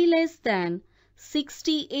not be less than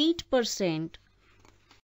 68%.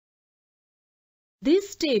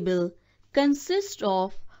 This table consists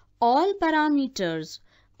of all parameters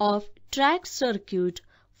of track circuit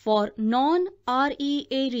for non-RE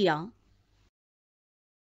area.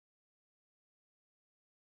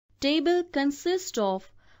 Table consists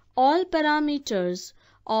of all parameters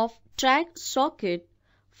of track socket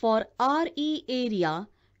for RE area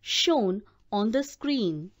shown on the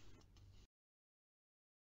screen.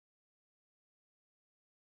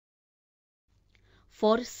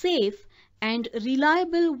 For safe and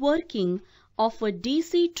reliable working of a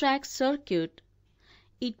DC track circuit,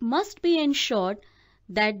 it must be ensured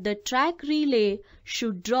that the track relay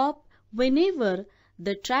should drop whenever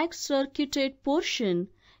the track circuited portion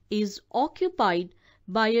is occupied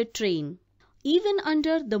by a train, even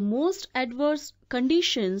under the most adverse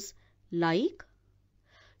conditions like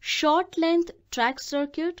short length track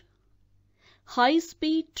circuit, high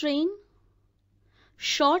speed train,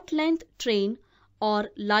 short length train or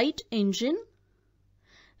light engine,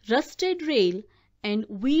 rusted rail and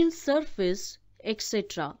wheel surface,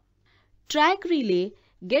 etc. Track relay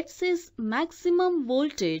gets its maximum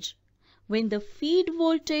voltage when the feed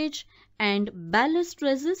voltage and ballast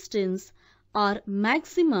resistance are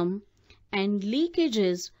maximum and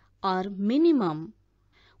leakages are minimum.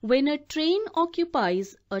 When a train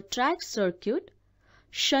occupies a track circuit,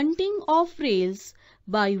 shunting of rails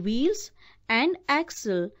by wheels and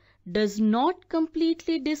axle does not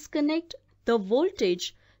completely disconnect the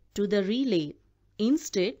voltage to the relay.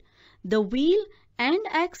 Instead, the wheel and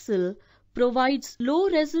axle provides low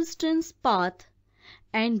resistance path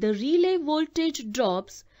and the relay voltage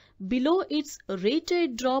drops below its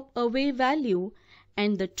rated drop away value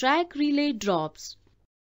and the track relay drops.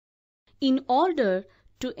 In order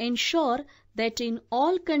to ensure that in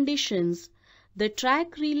all conditions the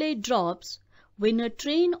track relay drops when a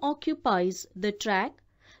train occupies the track,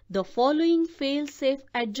 the following fail-safe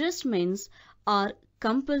adjustments are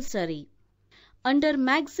compulsory. Under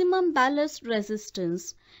maximum ballast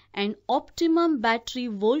resistance and optimum battery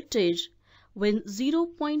voltage, when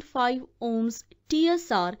 0.5 ohms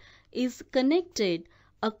TSR is connected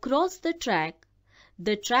across the track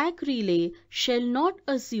relay shall not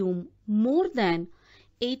assume more than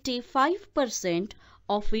 85%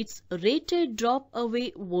 of its rated drop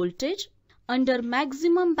away voltage. Under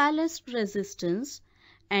maximum ballast resistance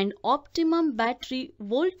and optimum battery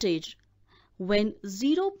voltage, when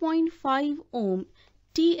 0.5 ohm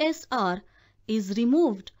TSR is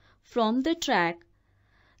removed from the track,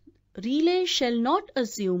 relay shall not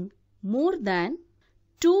assume more than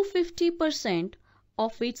 250%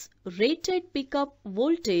 of its rated pickup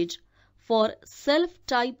voltage for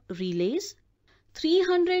self-type relays,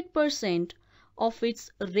 300% of its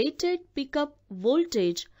rated pickup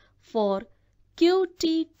voltage for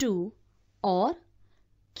QT2 or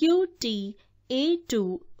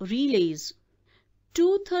QTA2 relays,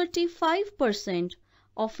 235%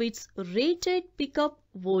 of its rated pickup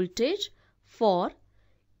voltage for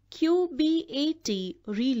QBAT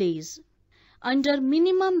relays. Under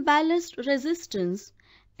minimum ballast resistance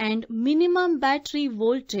and minimum battery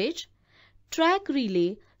voltage, track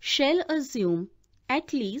relay shall assume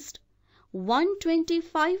at least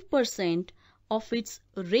 125% of its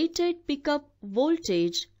rated pickup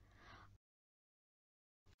voltage.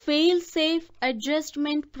 Fail-safe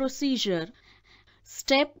adjustment procedure.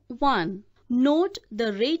 Step 1. Note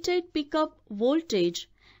the rated pickup voltage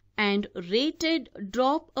and rated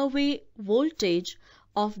drop-away voltage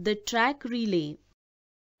of the track relay.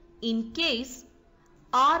 In case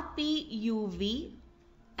RPUV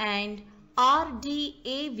and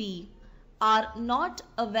RDAV are not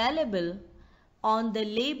available on the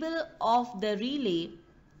label of the relay,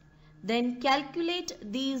 then calculate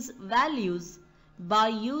these values by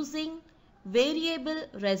using variable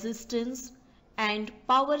resistance and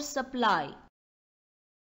power supply.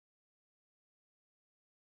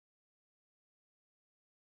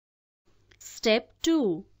 Step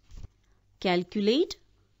 2. Calculate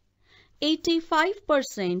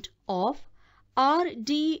 85% of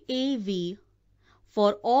RDAV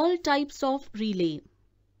for all types of relay,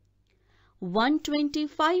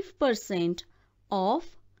 125% of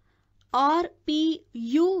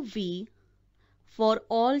RPUV for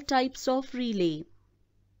all types of relay,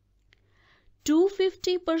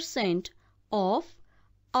 250% of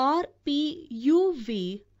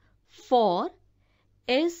RPUV for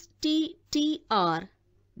STTR,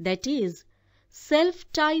 that is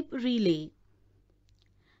self-type relay,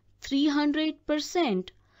 300%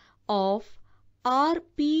 of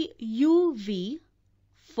RPUV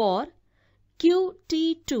for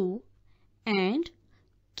QT2 and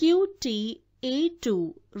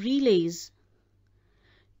QTA2 relays,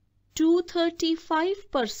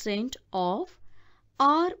 235% of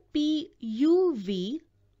RPUV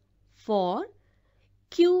for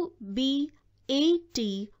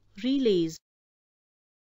QBAT relays.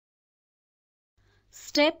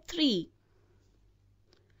 Step 3.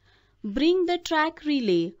 Bring the track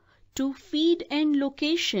relay to feed end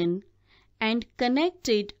location and connect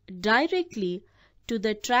it directly to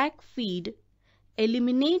the track feed,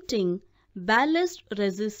 eliminating ballast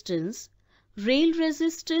resistance, rail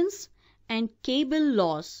resistance, and cable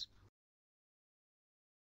loss.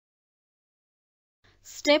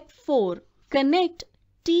 Step 4. Connect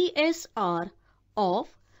TSR of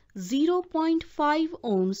 0.5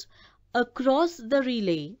 ohms across the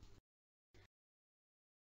relay.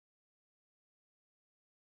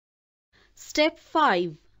 Step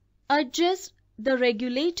 5. Adjust the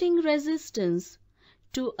regulating resistance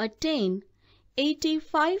to attain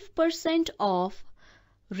 85% of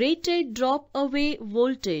rated drop-away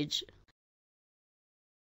voltage.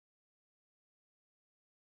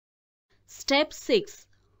 Step 6.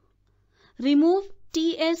 Remove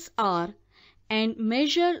TSR and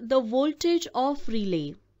measure the voltage of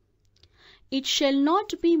relay. It shall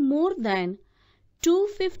not be more than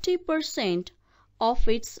 250% of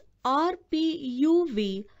its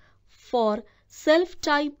RPUV for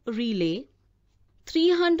self-type relay,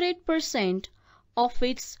 300% of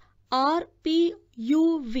its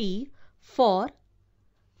RPUV for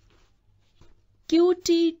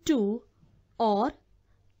QT2 or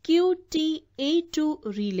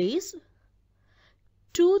QTA2 relays,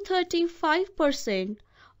 235%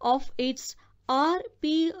 of its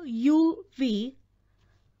RPUV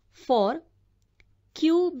for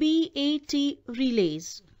QBAT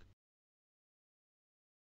relays.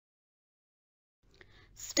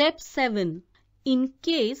 Step 7. In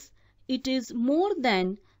case it is more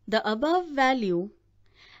than the above value,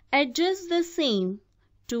 adjust the same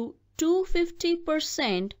to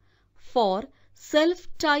 250% for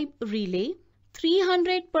self-type relay,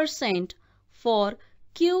 300% for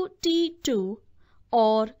QT2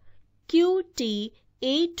 or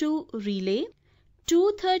QTA2 relay,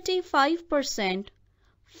 235%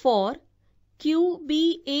 for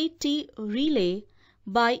QBAT relay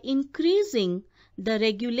by increasing the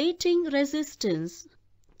regulating resistance.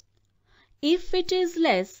 If it is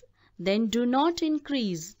less, then do not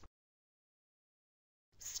increase.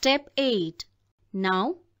 Step 8.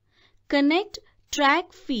 Now, connect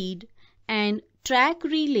track feed and track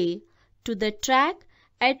relay to the track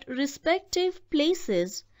at respective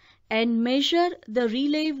places and measure the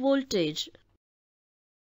relay voltage.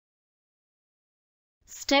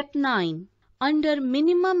 Step 9. Under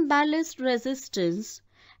minimum ballast resistance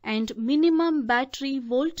and minimum battery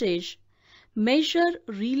voltage, measure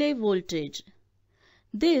relay voltage.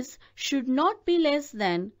 This should not be less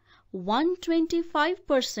than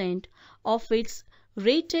 125% of its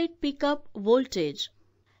rated pickup voltage.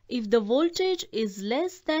 If the voltage is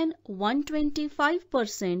less than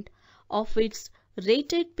 125% of its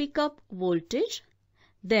rated pickup voltage,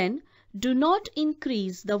 then do not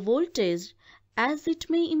increase the voltage as it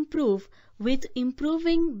may improve with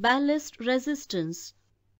improving ballast resistance.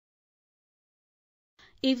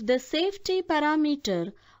 If the safety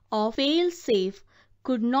parameter of fail-safe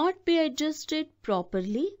could not be adjusted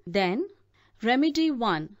properly, then Remedy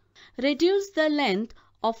 1. Reduce the length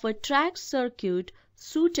of a track circuit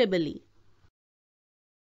suitably.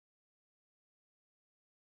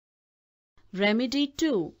 Remedy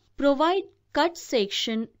 2. Provide cut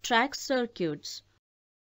section track circuits.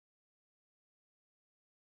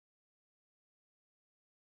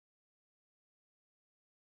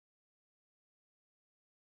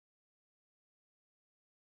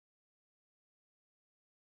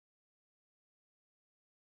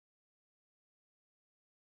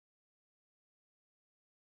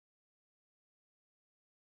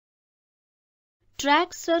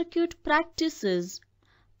 Track circuit practices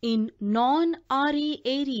in non-RE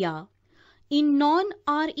area. In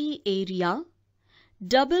non-RE area,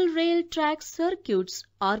 double rail track circuits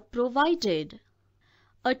are provided.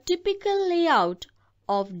 A typical layout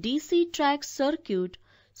of DC track circuit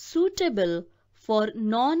suitable for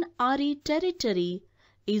non-RE territory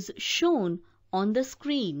is shown on the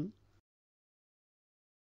screen.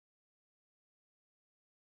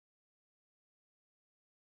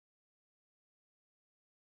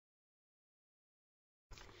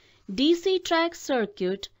 DC track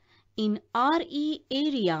circuit in RE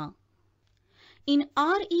area. In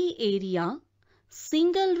RE area,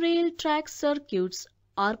 single rail track circuits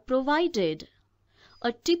are provided.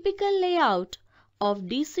 A typical layout of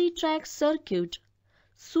DC track circuit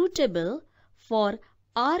suitable for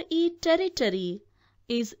RE territory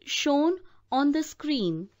is shown on the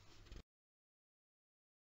screen.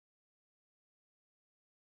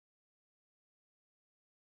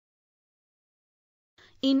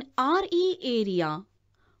 In RE area,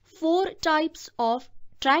 4 types of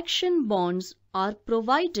traction bonds are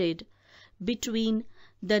provided between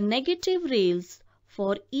the negative rails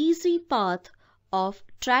for easy path of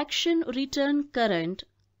traction return current.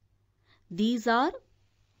 These are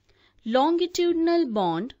longitudinal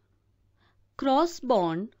bond, cross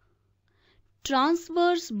bond,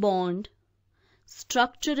 transverse bond,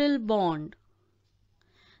 structural bond.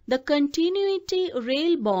 The continuity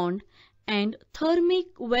rail bond and thermic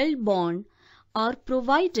weld bond are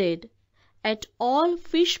provided at all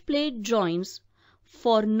fish plate joints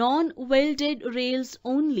for non-welded rails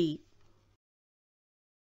only.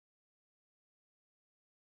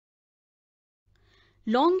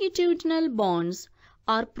 Longitudinal bonds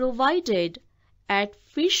are provided at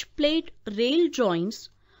fish plate rail joints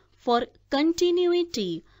for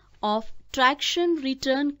continuity of traction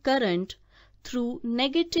return current through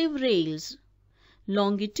negative rails.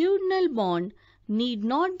 Longitudinal bond need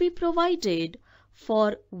not be provided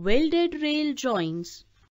for welded rail joints.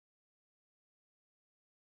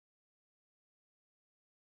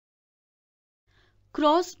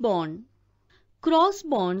 Cross bond. Cross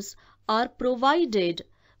bonds are provided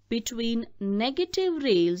between negative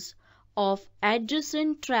rails of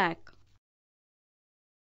adjacent track.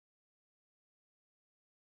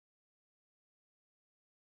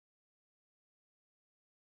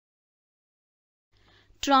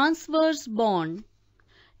 Transverse bond.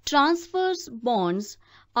 Transverse bonds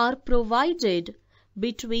are provided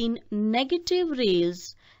between negative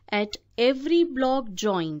rails at every block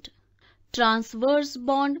joint. Transverse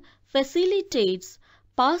bond facilitates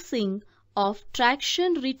passing of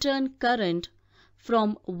traction return current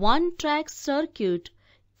from one track circuit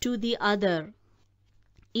to the other.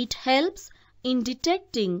 It helps in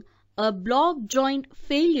detecting a block joint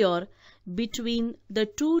failure between the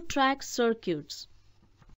two track circuits.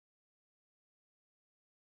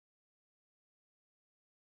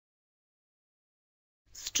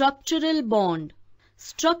 Structural bond.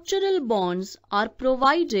 Structural bonds are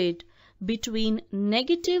provided between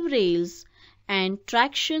negative rails and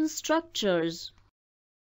traction structures.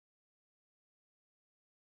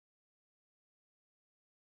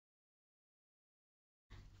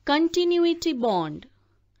 Continuity bond.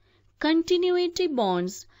 Continuity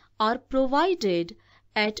bonds are provided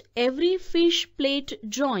at every fish plate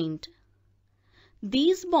joint.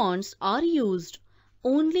 These bonds are used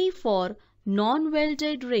only for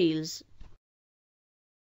non-welded rails.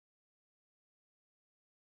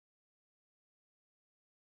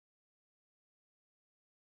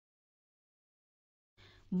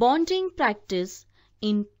 Bonding practice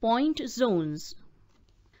in point zones.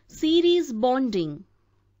 Series bonding.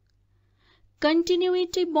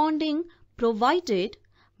 Continuity bonding provided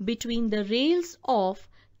between the rails of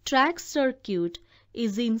track circuit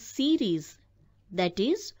is in series, that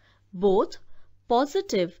is, both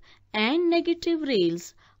positive and negative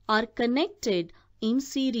rails are connected in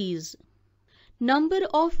series. Number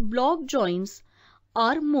of block joints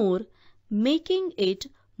are more, making it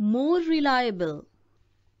more reliable.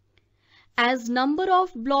 As number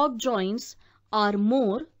of block joints are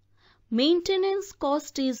more, maintenance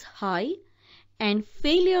cost is high and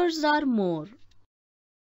failures are more.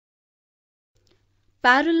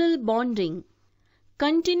 Parallel bonding.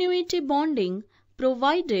 Continuity bonding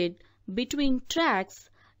provided between tracks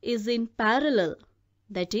is in parallel,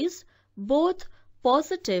 that is, both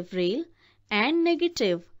positive rail and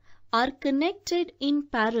negative are connected in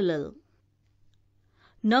parallel.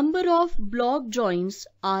 Number of block joints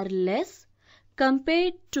are less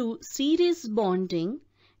compared to series bonding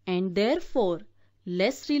and therefore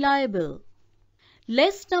less reliable.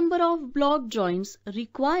 Less number of block joints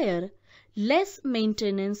require less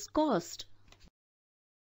maintenance cost.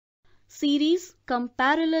 Series cum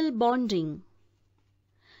parallel bonding.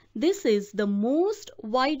 This is the most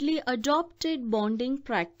widely adopted bonding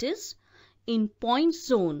practice in point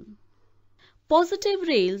zone. Positive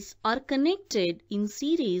rails are connected in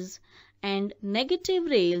series and negative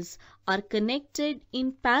rails are connected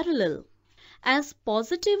in parallel. As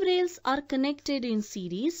positive rails are connected in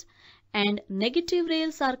series and negative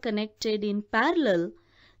rails are connected in parallel,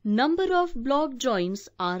 number of block joints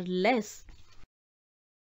are less.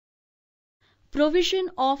 Provision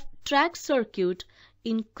of track circuit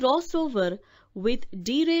in crossover with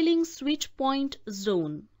derailing switch point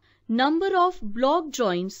zone. Number of block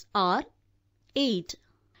joints are 8.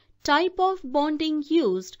 Type of bonding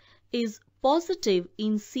used is positive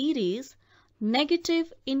in series,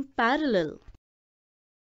 negative in parallel.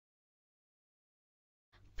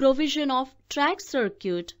 Provision of track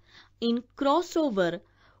circuit in crossover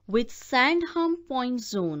with sand hump point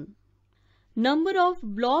zone. Number of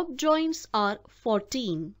block joints are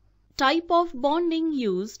 14. Type of bonding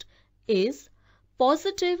used is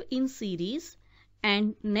positive in series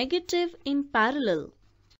and negative in parallel.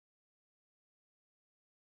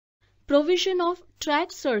 Provision of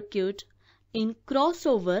track circuit in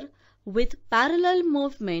crossover with parallel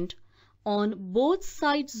movement on both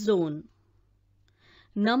sides zone.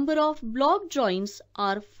 Number of block joints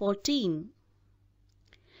are 14.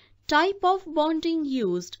 Type of bonding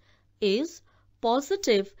used is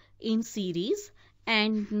positive in series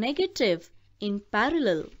and negative in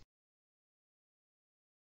parallel.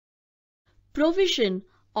 Provision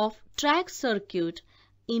of track circuit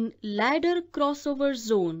in ladder crossover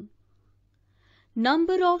zone.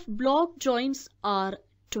 Number of block joints are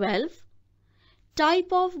 12.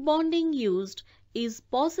 Type of bonding used is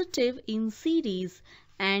positive in series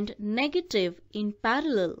and negative in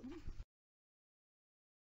parallel.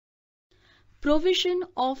 Provision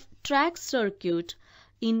of track circuit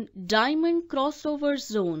in diamond crossover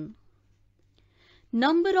zone.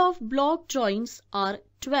 Number of block joints are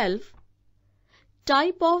 12.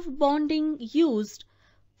 Type of bonding used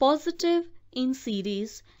positive in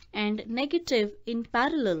series and negative in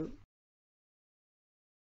parallel.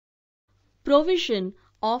 Provision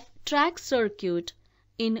of track circuit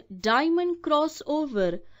in diamond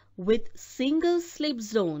crossover with single slip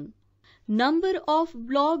zone. Number of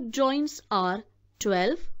block joints are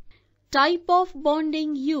 12. Type of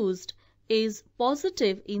bonding used is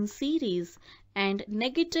positive in series and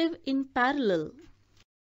negative in parallel.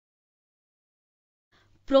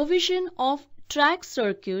 Provision of track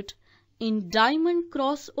circuit in diamond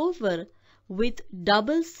crossover with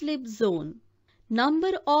double slip zone.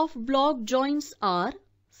 Number of block joints are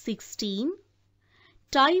 16.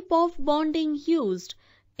 Type of bonding used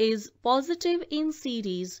is positive in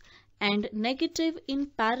series and negative in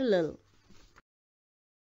parallel.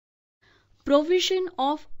 Provision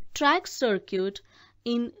of track circuit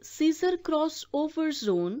in scissor crossover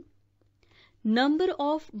zone. Number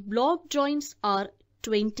of block joints are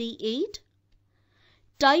 28.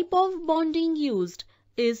 Type of bonding used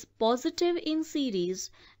is positive in series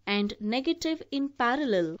and negative in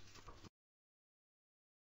parallel.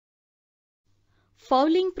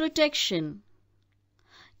 Fouling protection.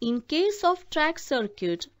 In case of track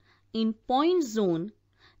circuit in point zone,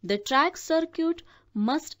 the track circuit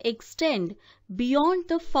must extend beyond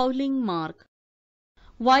the fouling mark.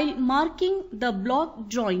 While marking the block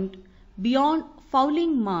joint beyond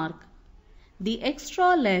fouling mark, the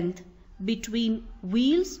extra length between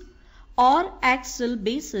wheels or axle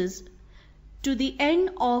bases to the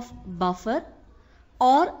end of buffer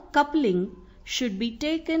or coupling should be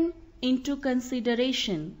taken into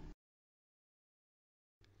consideration.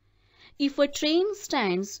 If a train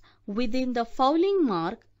stands within the fouling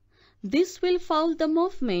mark, this will foul the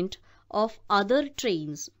movement of other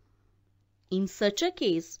trains. In such a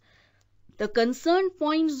case, the concerned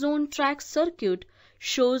point zone track circuit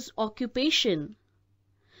shows occupation.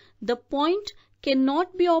 The point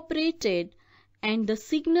cannot be operated and the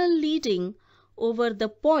signal leading over the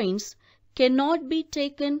points cannot be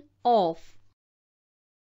taken off.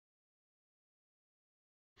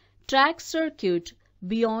 Track circuit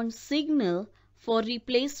beyond signal for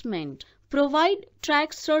replacement. Provide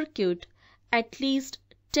track circuit at least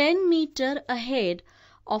 10 meters ahead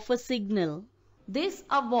of a signal. This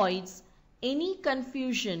avoids any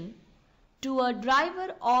confusion to a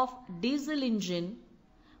driver of diesel engine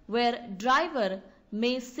where driver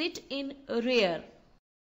may sit in rear.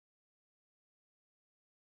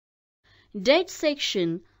 Dead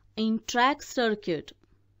section in track circuit.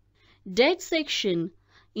 Dead section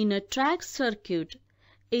in a track circuit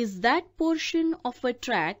is that portion of a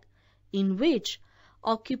track in which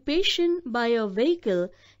occupation by a vehicle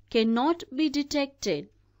cannot be detected.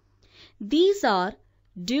 These are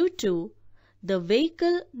due to the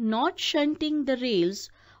vehicle not shunting the rails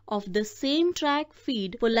of the same track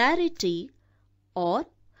feed polarity or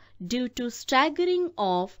due to staggering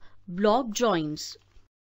of block joints.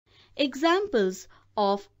 Examples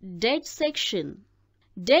of dead section.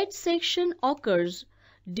 Dead section occurs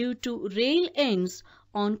due to rail ends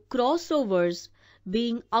on crossovers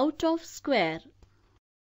being out of square.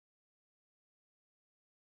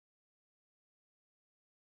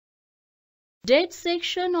 Dead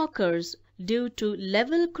section occurs due to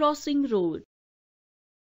level crossing road.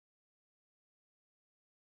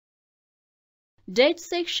 Dead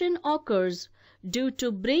section occurs due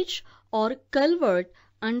to bridge or culvert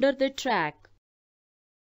under the track.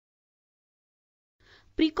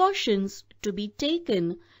 Precautions to be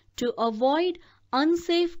taken to avoid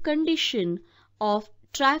unsafe condition of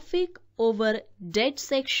traffic over dead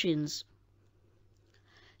sections.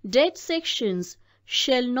 Dead sections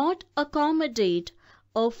shall not accommodate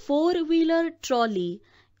a four-wheeler trolley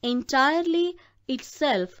entirely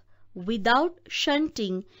itself without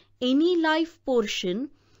shunting any live portion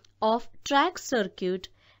of track circuit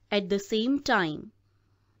at the same time.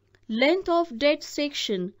 Length of dead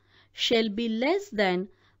section shall be less than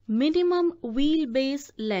minimum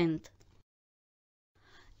wheelbase length.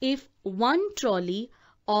 If one trolley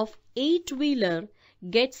of 8-wheeler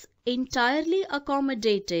gets entirely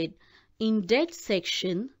accommodated in dead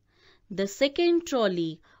section, the second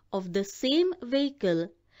trolley of the same vehicle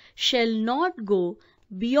shall not go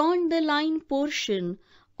beyond the line portion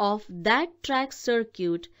of that track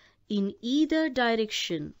circuit in either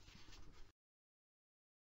direction.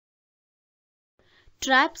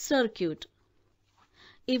 Trap circuit.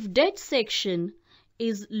 If dead section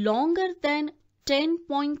is longer than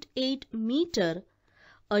 10.8 meter,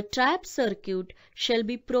 a trap circuit shall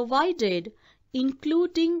be provided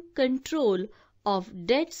including control of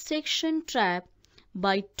dead section trap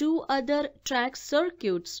by two other track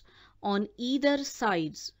circuits on either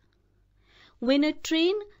sides. When a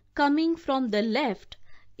train coming from the left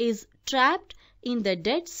is trapped in the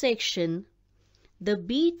dead section, the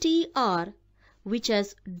BTR which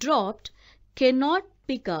has dropped cannot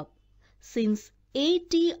pick up since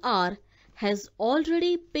ATR has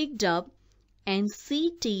already picked up and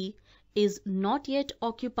CT is not yet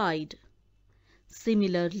occupied.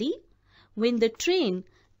 Similarly, when the train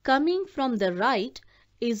coming from the right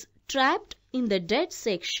is trapped in the dead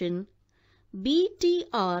section,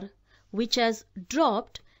 BTR which has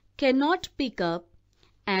dropped cannot pick up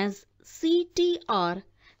as CTR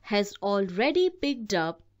has already picked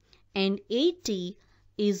up and AT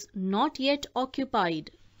is not yet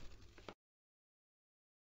occupied.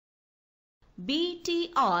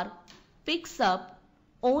 BTR picks up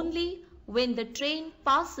only when the train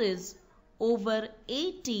passes over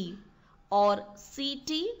AT or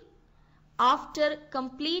CT after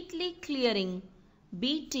completely clearing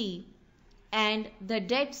BT and the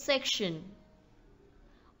dead section.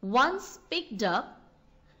 Once picked up,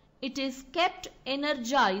 it is kept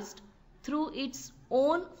energized through its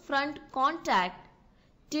own front contact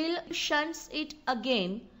till shunts it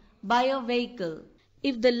again by a vehicle.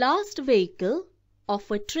 If the last vehicle of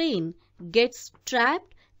a train gets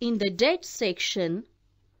trapped in the dead section,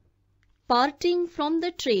 parting from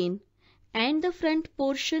the train and the front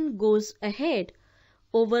portion goes ahead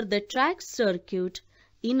over the track circuit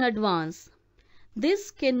in advance.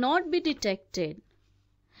 This cannot be detected,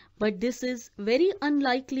 but this is very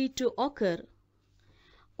unlikely to occur.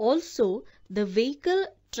 Also, the vehicle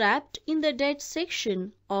trapped in the dead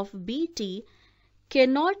section of BT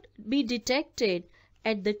cannot be detected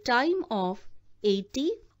at the time of AT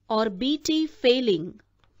or BT failing.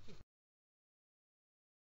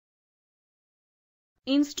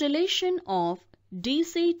 Installation of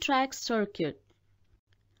DC track circuit.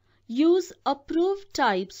 Use approved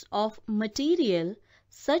types of material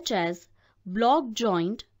such as block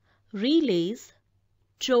joint, relays,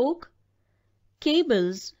 choke,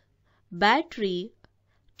 cables, battery,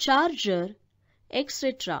 charger,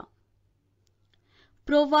 etc.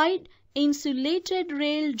 Provide insulated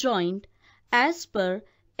rail joint as per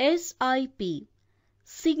SIP,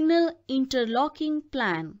 Signal Interlocking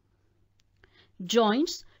Plan.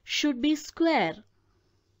 Joints should be square.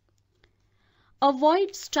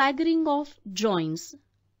 Avoid staggering of joints.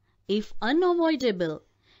 If unavoidable,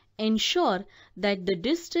 ensure that the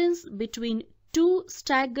distance between two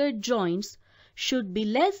staggered joints should be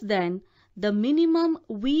less than the minimum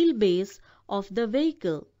wheelbase of the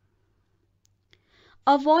vehicle.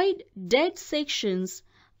 Avoid dead sections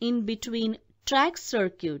in between track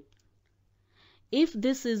circuit. If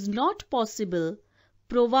this is not possible,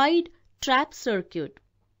 provide trap circuit.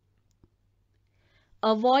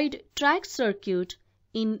 Avoid track circuit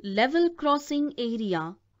in level crossing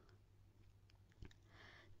area.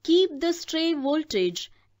 Keep the stray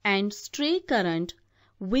voltage and stray current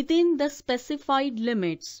within the specified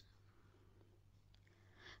limits.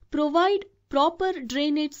 Provide proper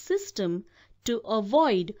drainage system to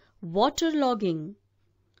avoid waterlogging.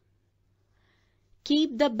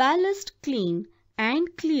 Keep the ballast clean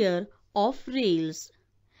and clear of rails,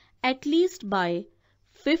 at least by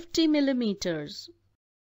 50 mm.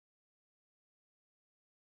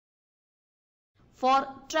 For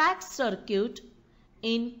track circuit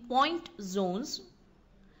in point zones,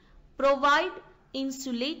 provide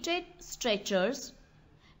insulated stretchers,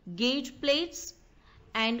 gauge plates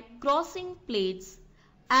and crossing plates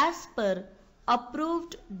as per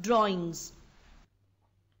approved drawings.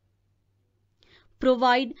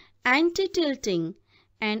 Provide anti-tilting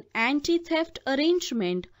and anti-theft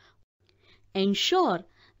arrangement. Ensure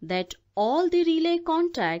that all the relay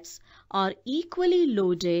contacts are equally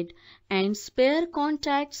loaded and spare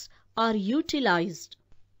contacts are utilized.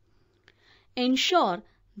 Ensure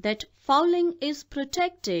that fouling is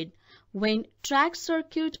protected when track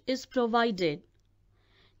circuit is provided.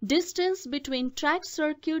 Distance between track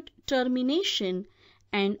circuit termination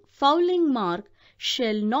and fouling mark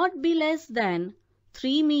shall not be less than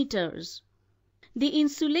 3 meters. The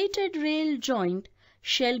insulated rail joint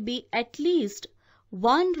shall be at least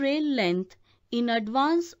 1 rail length in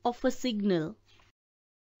advance of a signal.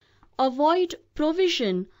 Avoid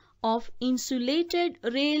provision of insulated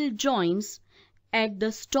rail joints at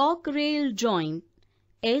the stock rail joint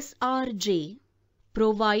SRJ.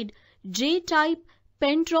 Provide J-type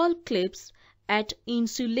pentrol clips at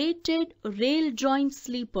insulated rail joint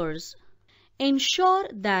sleepers. Ensure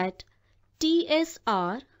that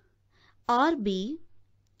TSR, RB,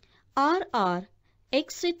 RR,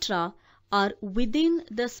 etc. are within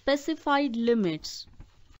the specified limits.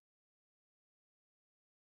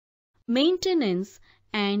 Maintenance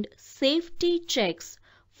and safety checks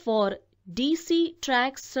for DC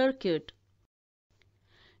track circuit.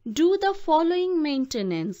 Do the following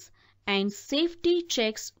maintenance and safety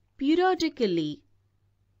checks periodically,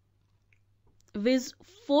 viz.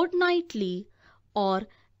 Fortnightly or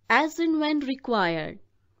as and when required.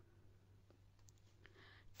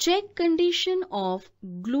 Check condition of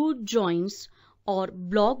glued joints or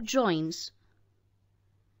block joints.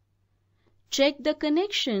 Check the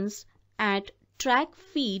connections at track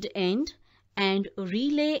feed end and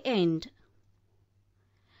relay end.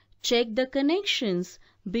 Check the connections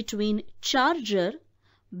between charger,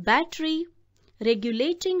 battery,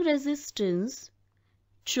 regulating resistance,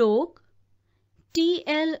 choke,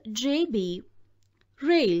 TLJB,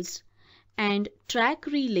 rails and track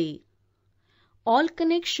relay. All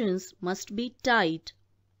connections must be tight.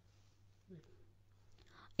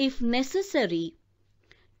 If necessary,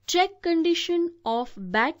 check condition of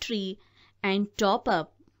battery and top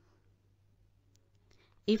up.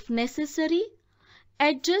 If necessary,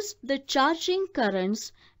 adjust the charging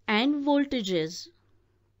currents and voltages.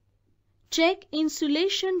 Check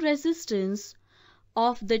insulation resistance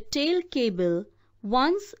of the tail cable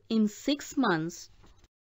once in 6 months.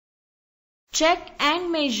 Check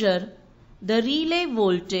and measure the relay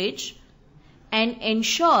voltage and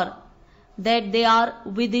ensure that they are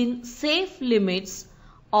within safe limits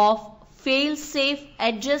of fail-safe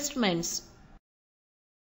adjustments.